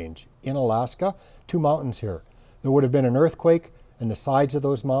Alaska Range. In Alaska, 2 mountains here. There would have been an earthquake, and the sides of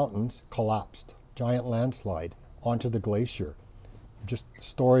those mountains collapsed. Giant landslide onto the glacier. just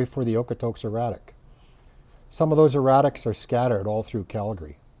story for the Okotoks erratic. Some of those erratics are scattered all through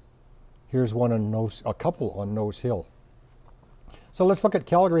Calgary. Here's one on a couple on Nose Hill. So let's look at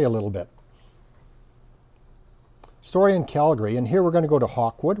Calgary a little bit. Story in Calgary, and here we're going to go to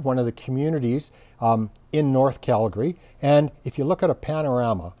Hawkwood, one of the communities in North Calgary. And if you look at a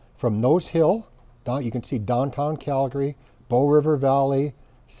panorama from Nose Hill, down, you can see downtown Calgary, Bow River Valley,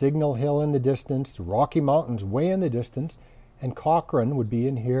 Signal Hill in the distance, Rocky Mountains way in the distance, and Cochrane would be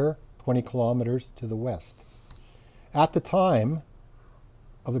in here 20 kilometers to the west. At the time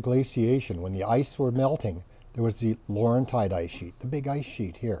of the glaciation, when the ice were melting, there was the Laurentide ice sheet, the big ice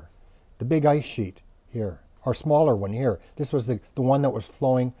sheet here, the big ice sheet here, or smaller one here. This was the one that was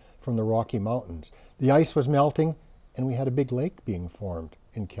flowing from the Rocky Mountains. The ice was melting, and we had a big lake being formed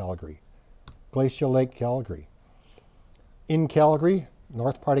in Calgary, Glacial Lake Calgary. In Calgary,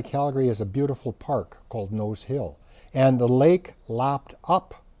 north part of Calgary, is a beautiful park called Nose Hill, and the lake lapped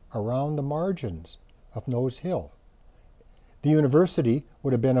up around the margins of Nose Hill. The university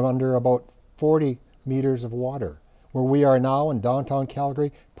would have been under about 40 meters of water. Where we are now in downtown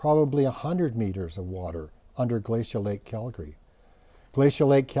Calgary, probably 100 meters of water under Glacial Lake Calgary. Glacial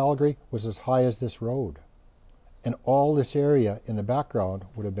Lake Calgary was as high as this road, and all this area in the background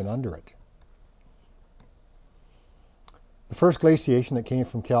would have been under it. The first glaciation that came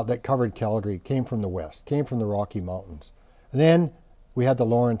from that covered Calgary came from the west, came from the Rocky Mountains. And then we had the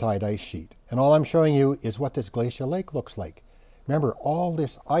Laurentide ice sheet. And all I'm showing you is what this glacial lake looks like. Remember, all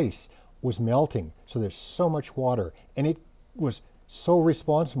this ice was melting, so there's so much water, and it was so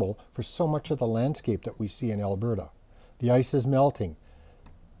responsible for so much of the landscape that we see in Alberta. The ice is melting,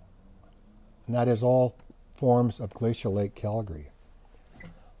 and that is all forms of Glacial Lake Calgary.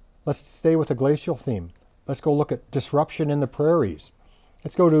 Let's stay with the glacial theme. Let's go look at disruption in the prairies.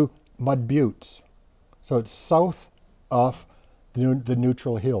 Let's go to Mud Buttes. So it's south of the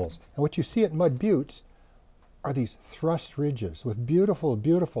neutral hills. And what you see at Mud Buttes are these thrust ridges with beautiful,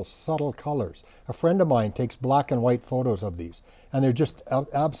 beautiful subtle colors. A friend of mine takes black and white photos of these, and they're just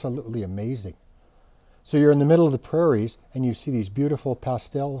absolutely amazing. So you're in the middle of the prairies, and you see these beautiful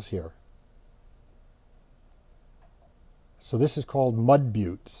pastels here. So this is called Mud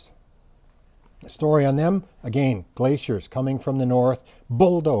Buttes. The story on them, again, glaciers coming from the north,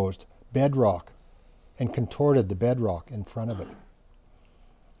 bulldozed bedrock and contorted the bedrock in front of it.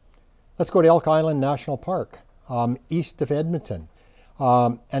 Let's go to Elk Island National Park, east of Edmonton.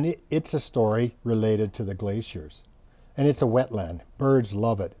 And it's a story related to the glaciers. And it's a wetland. Birds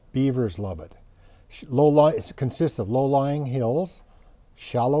love it. Beavers love it. It consists of low-lying hills,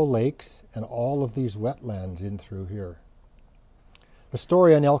 shallow lakes, and all of these wetlands in through here. The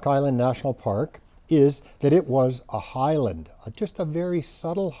story on Elk Island National Park is that it was a highland, just a very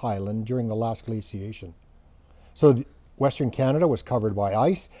subtle highland during the last glaciation. So Western Canada was covered by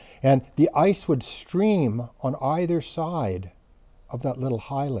ice, and the ice would stream on either side of that little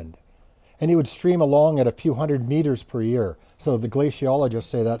highland. And it would stream along at a few hundred meters per year. So the glaciologists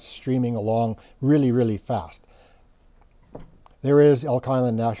say that's streaming along really, really fast. There is Elk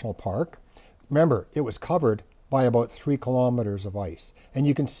Island National Park. Remember, it was covered by about 3 kilometers of ice. And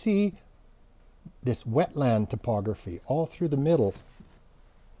you can see this wetland topography all through the middle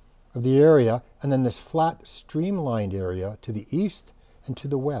of the area, and then this flat streamlined area to the east and to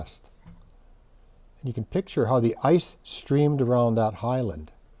the west. And you can picture how the ice streamed around that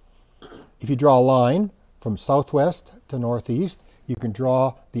highland. If you draw a line from southwest to northeast, you can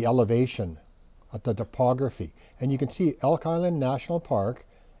draw the elevation of the topography. And you can see Elk Island National Park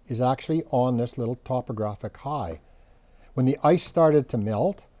is actually on this little topographic high. When the ice started to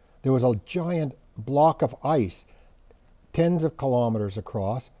melt, there was a giant block of ice, tens of kilometers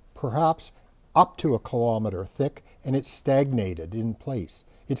across, perhaps up to 1 kilometer thick, and it stagnated in place.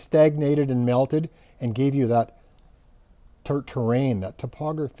 It stagnated and melted and gave you that terrain, that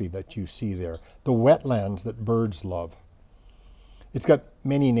topography that you see there, the wetlands that birds love. It's got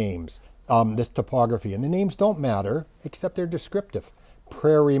many names, this topography, and the names don't matter, except they're descriptive.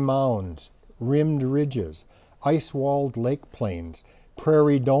 Prairie mounds, rimmed ridges, ice-walled lake plains,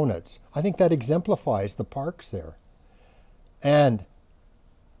 prairie donuts. I think that exemplifies the parks there. And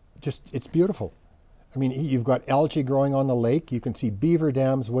just, it's beautiful. I mean, you've got algae growing on the lake. You can see beaver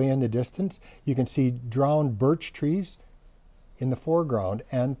dams way in the distance. You can see drowned birch trees in the foreground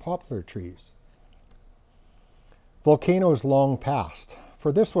and poplar trees. Volcanoes long past.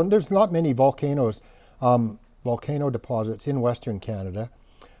 For this one, there's not many volcano deposits in Western Canada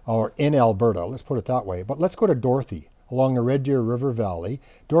or in Alberta, let's put it that way. But let's go to Dorothy along the Red Deer River Valley.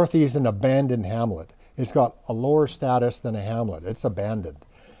 Dorothy is an abandoned hamlet. It's got a lower status than a hamlet. It's abandoned.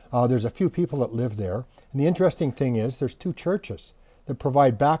 There's a few people that live there. And the interesting thing is there's 2 churches. that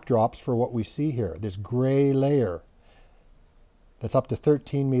provide backdrops for what we see here, this gray layer that's up to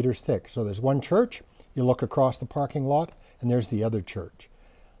 13 meters thick. So there's one church, you look across the parking lot, and there's the other church.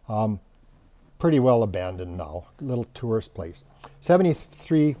 Pretty well abandoned now, little tourist place.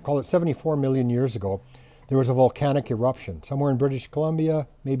 74 million years ago, there was a volcanic eruption somewhere in British Columbia,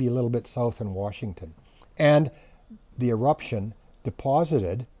 maybe a little bit south in Washington. And the eruption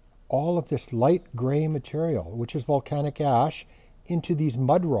deposited all of this light gray material, which is volcanic ash, into these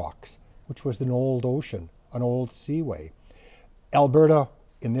mud rocks, which was an old ocean, an old seaway. Alberta,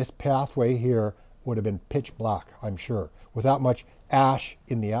 in this pathway here, would have been pitch black, I'm sure, with that much ash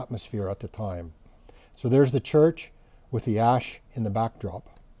in the atmosphere at the time. So there's the church with the ash in the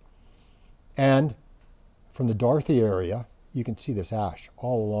backdrop. And from the Dorothy area, you can see this ash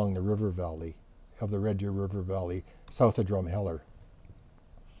all along the river valley of the Red Deer River Valley, south of Drumheller.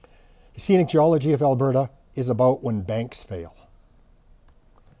 The scenic geology of Alberta is about when banks fail.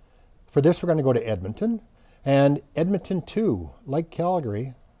 For this, we're going to go to Edmonton. And Edmonton, too, like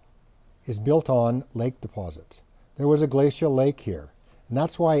Calgary, is built on lake deposits. There was a glacial lake here. And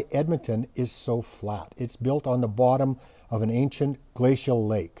that's why Edmonton is so flat. It's built on the bottom of an ancient glacial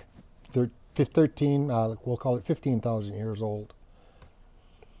lake. We'll call it 15,000 years old.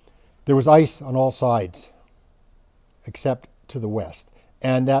 There was ice on all sides, except to the west.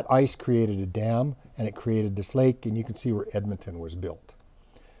 And that ice created a dam, and it created this lake, and you can see where Edmonton was built.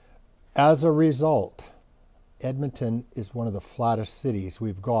 As a result, Edmonton is one of the flattest cities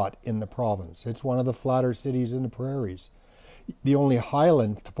we've got in the province. It's one of the flatter cities in the prairies. The only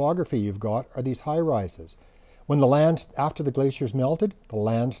highland topography you've got are these high rises. When the land, after the glaciers melted, the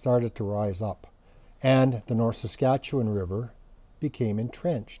land started to rise up, and the North Saskatchewan River became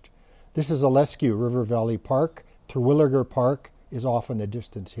entrenched. This is Olescu River Valley Park. Terwilliger Park is off in the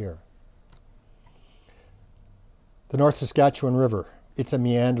distance here. The North Saskatchewan River, it's a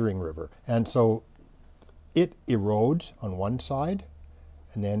meandering river, and so it erodes on one side,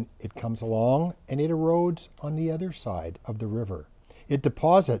 and then it comes along and it erodes on the other side of the river. It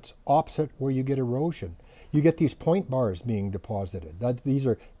deposits opposite where you get erosion. You get these point bars being deposited. These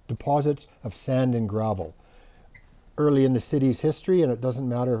are deposits of sand and gravel. Early in the city's history, and it doesn't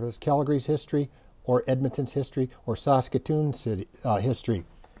matter if it's Calgary's history or Edmonton's history or Saskatoon's history,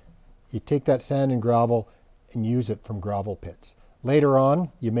 you take that sand and gravel and use it from gravel pits. Later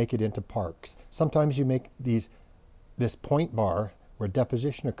on, you make it into parks. Sometimes you make this point bar where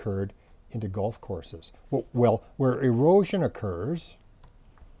deposition occurred into golf courses. Well, where erosion occurs,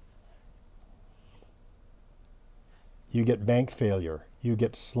 you get bank failure, you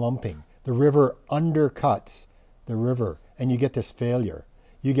get slumping. The river undercuts the river, and you get this failure.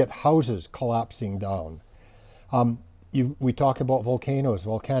 You get houses collapsing down. We talk about volcanoes,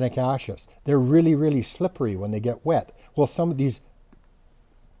 volcanic ashes. They're really, really slippery when they get wet. Well, some of these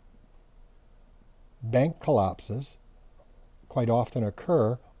bank collapses quite often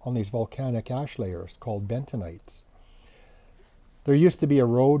occur on these volcanic ash layers called bentonites. There used to be a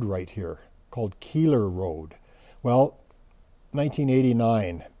road right here called Keeler Road. Well,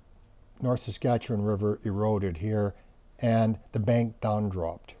 1989, North Saskatchewan River eroded here and the bank down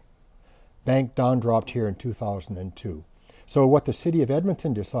dropped. Bank down dropped here in 2002. So what the city of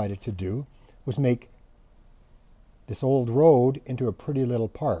Edmonton decided to do was make this old road into a pretty little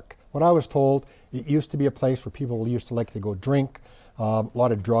park. What I was told, it used to be a place where people used to like to go drink, a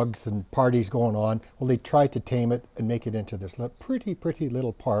lot of drugs and parties going on. Well, they tried to tame it and make it into this pretty, pretty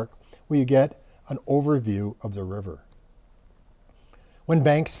little park where you get an overview of the river. When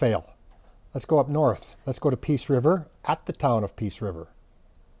banks fail, let's go up north. Let's go to Peace River, at the town of Peace River.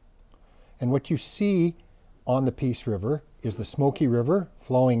 And what you see on the Peace River is the Smoky River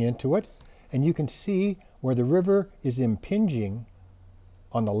flowing into it. And you can see where the river is impinging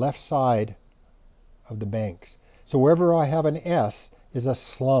on the left side of the banks. So wherever I have an S is a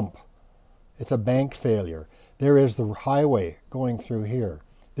slump. It's a bank failure. There is the highway going through here.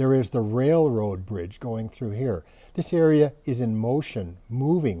 There is the railroad bridge going through here. This area is in motion,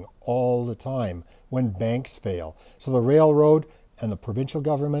 moving all the time when banks fail. So the railroad and the provincial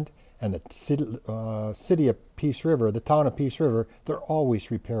government and the city of Peace River, the town of Peace River, they're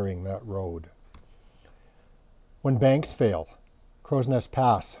always repairing that road. When banks fail, Crowsnest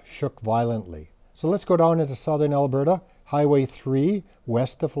Pass shook violently. So let's go down into southern Alberta, Highway 3,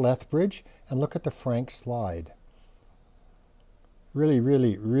 west of Lethbridge, and look at the Frank Slide. Really,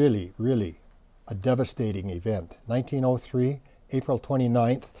 really, really, really a devastating event. 1903, April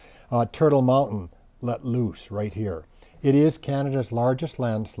 29th, Turtle Mountain let loose right here. It is Canada's largest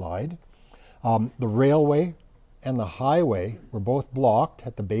landslide. The railway and the highway were both blocked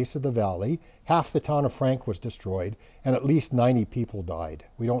at the base of the valley. Half the town of Frank was destroyed, and at least 90 people died.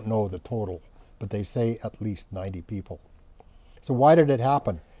 We don't know the total, but they say at least 90 people. So why did it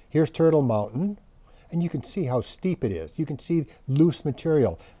happen? Here's Turtle Mountain, and you can see how steep it is. You can see loose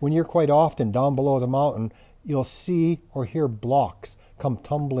material. When you're quite often down below the mountain, you'll see or hear blocks come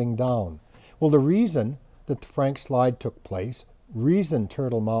tumbling down. Well, the reason that the Frank slide took place, reason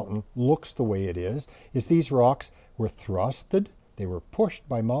Turtle Mountain looks the way it is these rocks were thrusted, they were pushed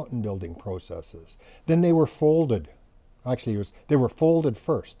by mountain building processes. Then they were folded. Actually, they were folded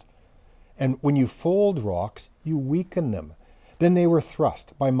first. And when you fold rocks, you weaken them. Then they were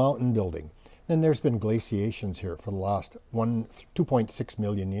thrust by mountain building. Then there's been glaciations here for the last 2.6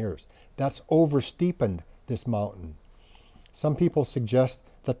 million years. That's oversteepened this mountain. Some people suggest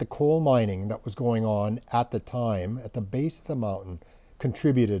that the coal mining that was going on at the time at the base of the mountain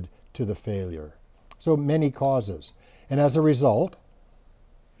contributed to the failure. So many causes. And as a result,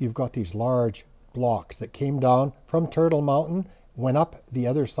 you've got these large blocks that came down from Turtle Mountain, went up the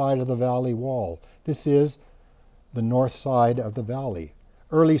other side of the valley wall. This is the north side of the valley.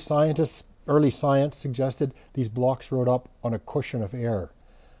 Early science suggested these blocks rode up on a cushion of air.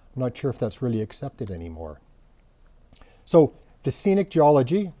 I'm not sure if that's really accepted anymore. So the scenic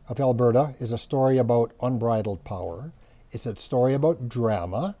geology of Alberta is a story about unbridled power. It's a story about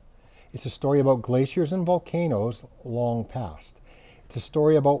drama. It's a story about glaciers and volcanoes long past. It's a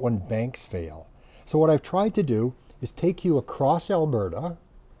story about when banks fail. So what I've tried to do is take you across Alberta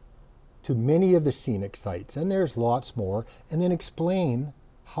to many of the scenic sites, and there's lots more, and then explain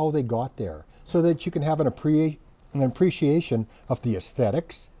how they got there so that you can have an appreciation of the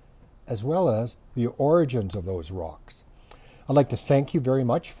aesthetics as well as the origins of those rocks. I'd like to thank you very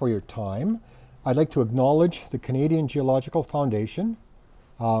much for your time. I'd like to acknowledge the Canadian Geological Foundation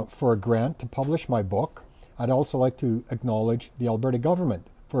for a grant to publish my book. I'd also like to acknowledge the Alberta government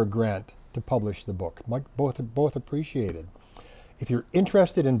for a grant to publish the book. Both appreciated. If you're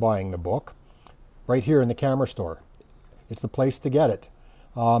interested in buying the book, right here in the Camera Store, it's the place to get it.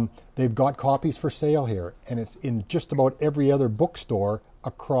 They've got copies for sale here, and it's in just about every other bookstore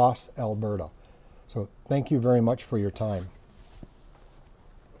across Alberta. So thank you very much for your time.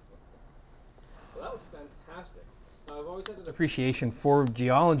 Well, that was fantastic. I've always had an appreciation for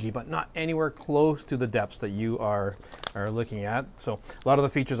geology, but not anywhere close to the depths that you are looking at. So a lot of the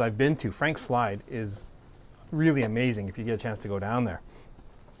features I've been to, Frank Slide is really amazing if you get a chance to go down there.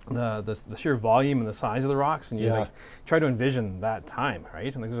 The sheer volume and the size of the rocks, and you like, try to envision that time,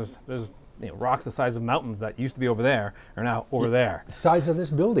 right? And there's rocks the size of mountains that used to be over there are now over there. Size of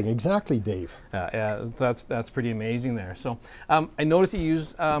this building, exactly, Dave. Yeah, that's pretty amazing there. So I noticed you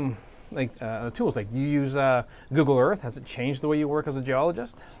use tools, like you use Google Earth. Has it changed the way you work as a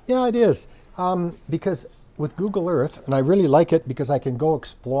geologist? Yeah, it is. Because with Google Earth, and I really like it because I can go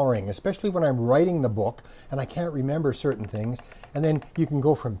exploring, especially when I'm writing the book and I can't remember certain things. And then you can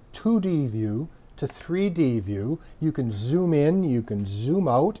go from 2D view to 3D view. You can zoom in, you can zoom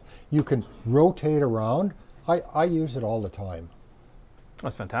out, you can rotate around. I use it all the time.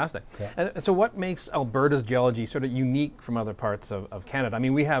 That's fantastic. Yeah. And so what makes Alberta's geology sort of unique from other parts of Canada? I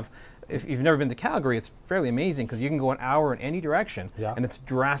mean, we have, if you've never been to Calgary, it's fairly amazing because you can go an hour in any direction and it's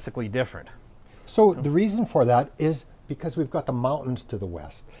drastically different. So the reason for that is because we've got the mountains to the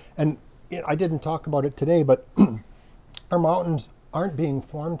west. And I didn't talk about it today, but our mountains aren't being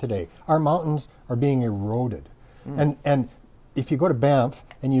formed today. Our mountains are being eroded. And if you go to Banff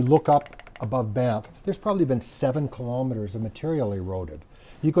and you look up above Banff, there's probably been 7 kilometers of material eroded.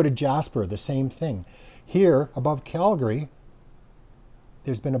 You go to Jasper, the same thing. Here above Calgary,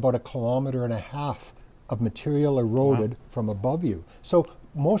 there's been about 1.5 kilometers of material eroded from above you. So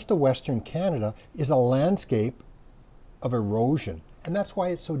most of Western Canada is a landscape of erosion. And that's why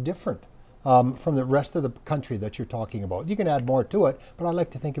it's so different from the rest of the country that you're talking about. You can add more to it, but I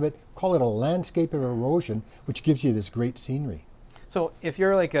like to think of it, call it a landscape of erosion, which gives you this great scenery. So if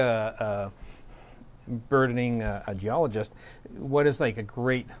you're like a burdening a geologist, what is like a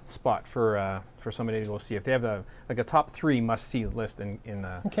great spot for somebody to go see? If they have a top 3 must-see list in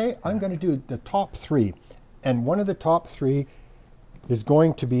okay, I'm going to do the top 3. And one of the top 3 is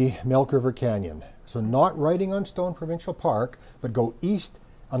going to be Milk River Canyon. So not riding on Stone Provincial Park, but go east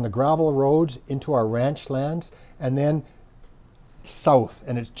on the gravel roads into our ranch lands, and then south,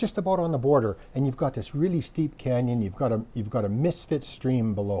 and it's just about on the border, and you've got this really steep canyon. You've got a misfit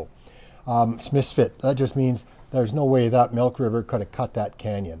stream below. Misfit, that just means there's no way that Milk River could have cut that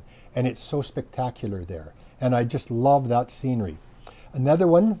canyon, and it's so spectacular there, and I just love that scenery. Another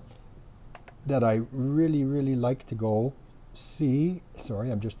one that I really like to go see,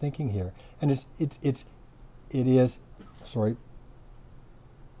 sorry, I'm just thinking here, and it's it is, sorry,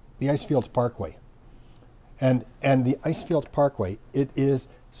 the Icefields Parkway. And the Icefields Parkway, it is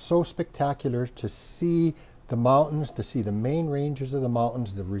so spectacular to see the mountains, to see the main ranges of the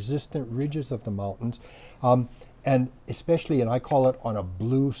mountains, the resistant ridges of the mountains, and especially, and I call it on a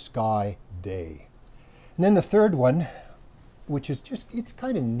blue sky day. And then the third one, which is just, it's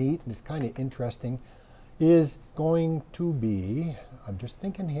kind of neat and it's kind of interesting, is going to be, I'm just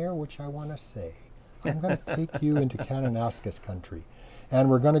thinking here which I want to say. I'm going to take you into Kananaskis country, and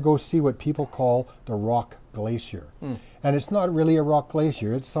we're going to go see what people call the Rock Glacier. And it's not really a rock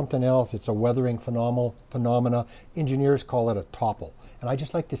glacier, it's something else. It's a weathering phenomena. Engineers call it a topple. And I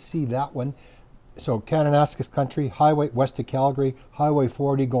just like to see that one. So Kananaskis country, highway west of Calgary, Highway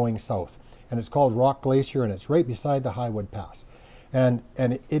 40 going south. And it's called Rock Glacier, and it's right beside the Highwood Pass. And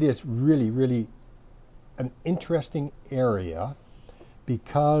it is really, really an interesting area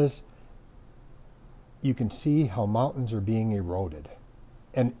because you can see how mountains are being eroded.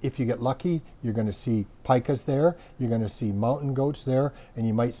 And if you get lucky, you're going to see pikas there, you're going to see mountain goats there, and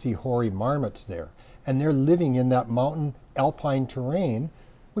you might see hoary marmots there. And they're living in that mountain alpine terrain,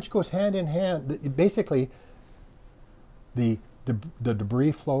 which goes hand in hand. Basically, the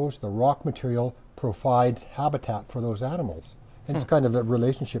debris flows, the rock material provides habitat for those animals. And it's kind of a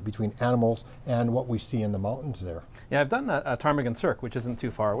relationship between animals and what we see in the mountains there. Yeah, I've done a ptarmigan cirque, which isn't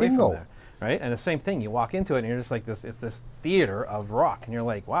too far away from there, right? And the same thing, you walk into it and you're just like this, it's this theater of rock, and you're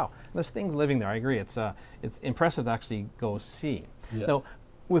like, wow, there's things living there. I agree, it's impressive to actually go see. Yeah. Now,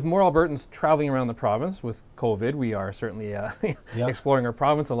 with more Albertans traveling around the province with COVID, we are certainly exploring our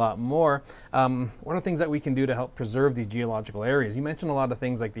province a lot more. What are things that we can do to help preserve these geological areas? You mentioned a lot of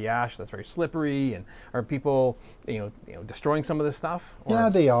things like the ash that's very slippery, and are people, destroying some of this stuff? Or? Yeah,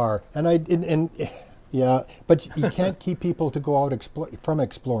 they are, yeah, but you can't keep people to go out from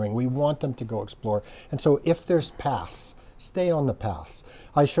exploring. We want them to go explore, and so if there's paths, stay on the paths.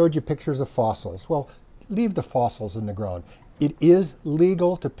 I showed you pictures of fossils. Well, leave the fossils in the ground. It is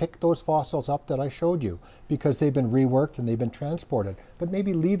legal to pick those fossils up that I showed you because they've been reworked and they've been transported, but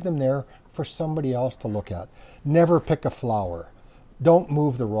maybe leave them there for somebody else to look at. Never pick a flower. Don't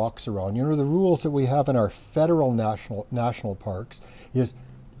move the rocks around. You know, the rules that we have in our federal national parks is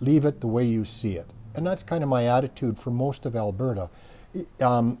leave it the way you see it. And that's kind of my attitude for most of Alberta.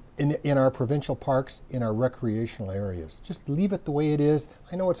 In our provincial parks, in our recreational areas. Just leave it the way it is.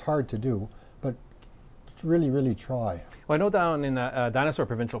 I know it's hard to do, but really, really try. Well, I know down in Dinosaur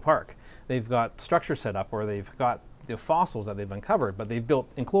Provincial Park, they've got structures set up where they've got the fossils that they've uncovered, but they've built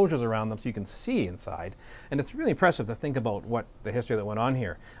enclosures around them so you can see inside. And it's really impressive to think about what the history that went on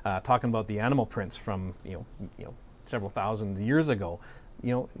here, talking about the animal prints from several thousand years ago.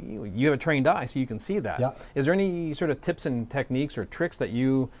 You have a trained eye, so you can see that. Yeah. Is there any sort of tips and techniques or tricks that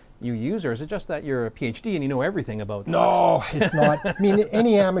you use, or is it just that you're a PhD and you know everything about that? No, it's not. I mean,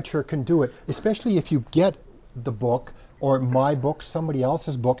 any amateur can do it, especially if you get the book or my book, somebody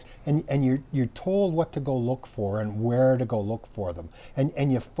else's books, and you're told what to go look for and where to go look for them,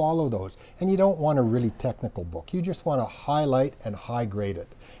 and you follow those. And you don't want a really technical book. You just want to highlight and high grade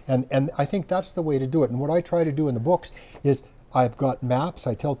it. And I think that's the way to do it. And what I try to do in the books is I've got maps.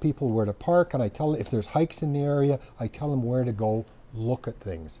 I tell people where to park, and I tell if there's hikes in the area, I tell them where to go look at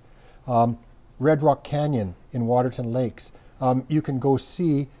things. Red Rock Canyon in Waterton Lakes. You can go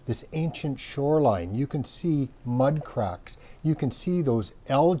see this ancient shoreline. You can see mud cracks. You can see those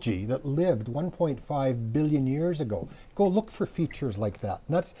algae that lived 1.5 billion years ago. Go look for features like that.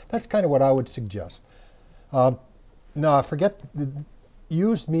 And that's kind of what I would suggest. Now,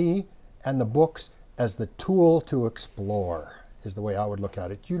 use me and the books as the tool to explore, is the way I would look at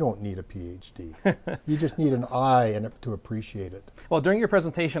it. You don't need a PhD. You just need an eye to appreciate it. Well, during your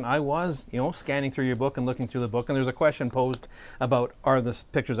presentation, I was, scanning through your book and looking through the book, and there's a question posed about, are the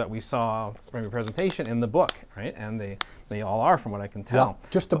pictures that we saw from your presentation in the book, right? And they all are, from what I can tell. Yeah,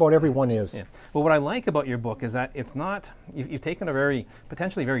 just about everyone is. Yeah. Well, what I like about your book is that it's not, you've taken a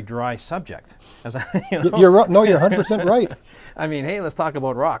potentially very dry subject. As You're right. No, you're 100% right. I mean, hey, let's talk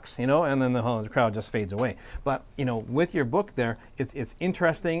about rocks, and then the whole crowd just fades away. But, with your book there, it's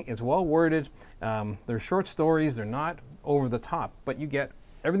interesting, it's well worded, they're short stories, they're not over the top, but you get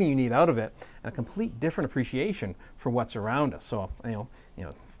everything you need out of it and a complete different appreciation for what's around us. So,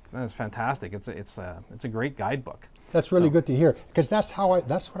 that's fantastic. It's a great guidebook. That's really good to hear, because that's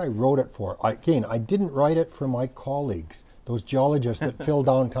what I wrote it for. I didn't write it for my colleagues, those geologists that fill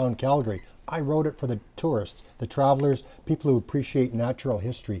downtown Calgary. I wrote it for the tourists, the travelers, people who appreciate natural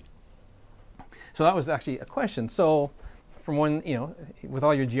history. So that was actually a question. So, from one, with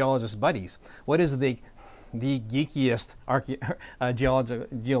all your geologist buddies, what is the the geekiest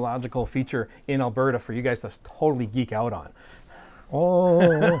geological feature in Alberta for you guys to totally geek out on?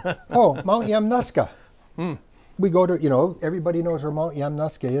 Oh, Mount Yamnuska. We go to, you know, everybody knows where Mount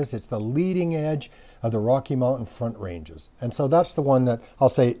Yamnuska is. It's the leading edge of the Rocky Mountain Front Ranges. And so that's the one that I'll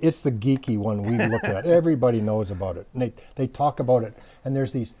say, it's the geeky one we look at. Everybody knows about it. And they talk about it. And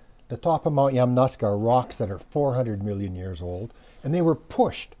there's these, the top of Mount Yamnuska are rocks that are 400 million years old. And they were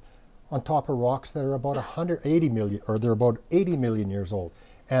pushed on top of rocks that are about 180 million, or they're about 80 million years old.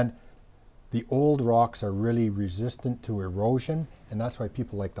 And the old rocks are really resistant to erosion, and that's why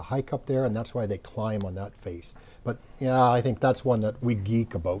people like to hike up there, and that's why they climb on that face. But yeah, I think that's one that we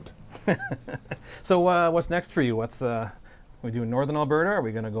geek about. So what's next for you? What's we doing Northern Alberta? Are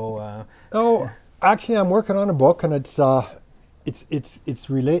we going to go? Oh, actually, I'm working on a book, and it's coming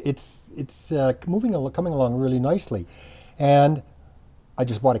along really nicely, and I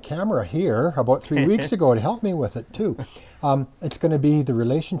just bought a camera here about 3 weeks ago to help me with it too. It's going to be the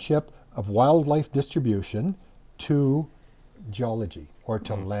relationship of wildlife distribution to geology or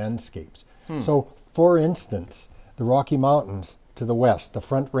to landscapes. So, for instance, the Rocky Mountains to the west, the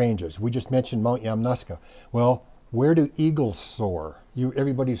Front Ranges. We just mentioned Mount Yamnuska. Well, where do eagles soar?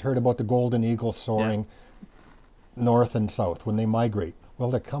 Everybody's heard about the golden eagle soaring north and south when they migrate. Well,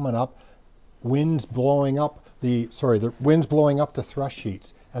 they're coming up, winds blowing up the thrush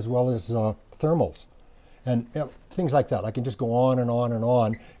sheets as well as thermals. And things like that. I can just go on and on and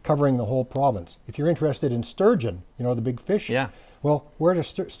on, covering the whole province. If you're interested in sturgeon, you know, the big fish. Yeah. Well, where does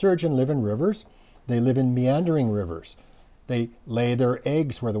sturgeon live in rivers? They live in meandering rivers. They lay their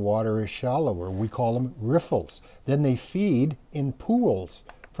eggs where the water is shallower. We call them riffles. Then they feed in pools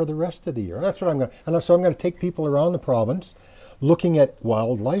for the rest of the year. That's what I'm going to, and so I'm going to take people around the province looking at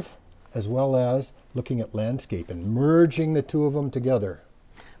wildlife as well as looking at landscape and merging the two of them together.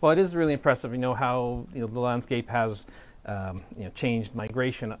 Well, it is really impressive, you know, how the landscape has changed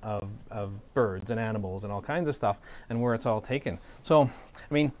migration of birds and animals and all kinds of stuff, and where it's all taken. So,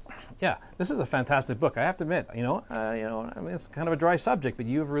 I mean, yeah, this is a fantastic book. I have to admit, I mean, it's kind of a dry subject, but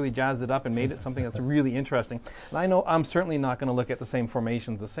you've really jazzed it up and made it something that's really interesting. And I know I'm certainly not going to look at the same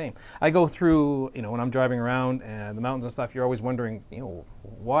formations the same. I go through, when I'm driving around and the mountains and stuff, you're always wondering,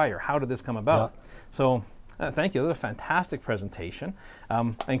 why or how did this come about? Yeah. So. Thank you. That was a fantastic presentation.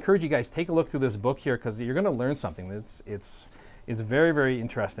 I encourage you guys take a look through this book here because you're going to learn something. It's very, very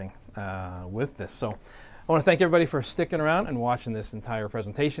interesting with this. So I want to thank everybody for sticking around and watching this entire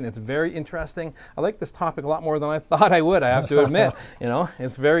presentation. It's very interesting. I like this topic a lot more than I thought I would, I have to admit.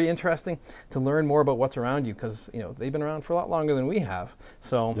 It's very interesting to learn more about what's around you because they've been around for a lot longer than we have.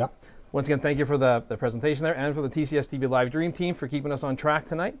 So. Yep. Once again, thank you for the presentation there and for the TCSTV Live Dream team for keeping us on track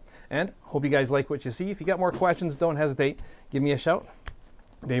tonight. And hope you guys like what you see. If you got more questions, don't hesitate. Give me a shout.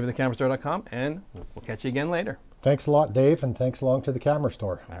 Dave@thecamerastore.com, and we'll catch you again later. Thanks a lot, Dave, and thanks along to the Camera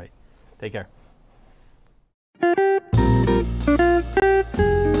Store. All right. Take care.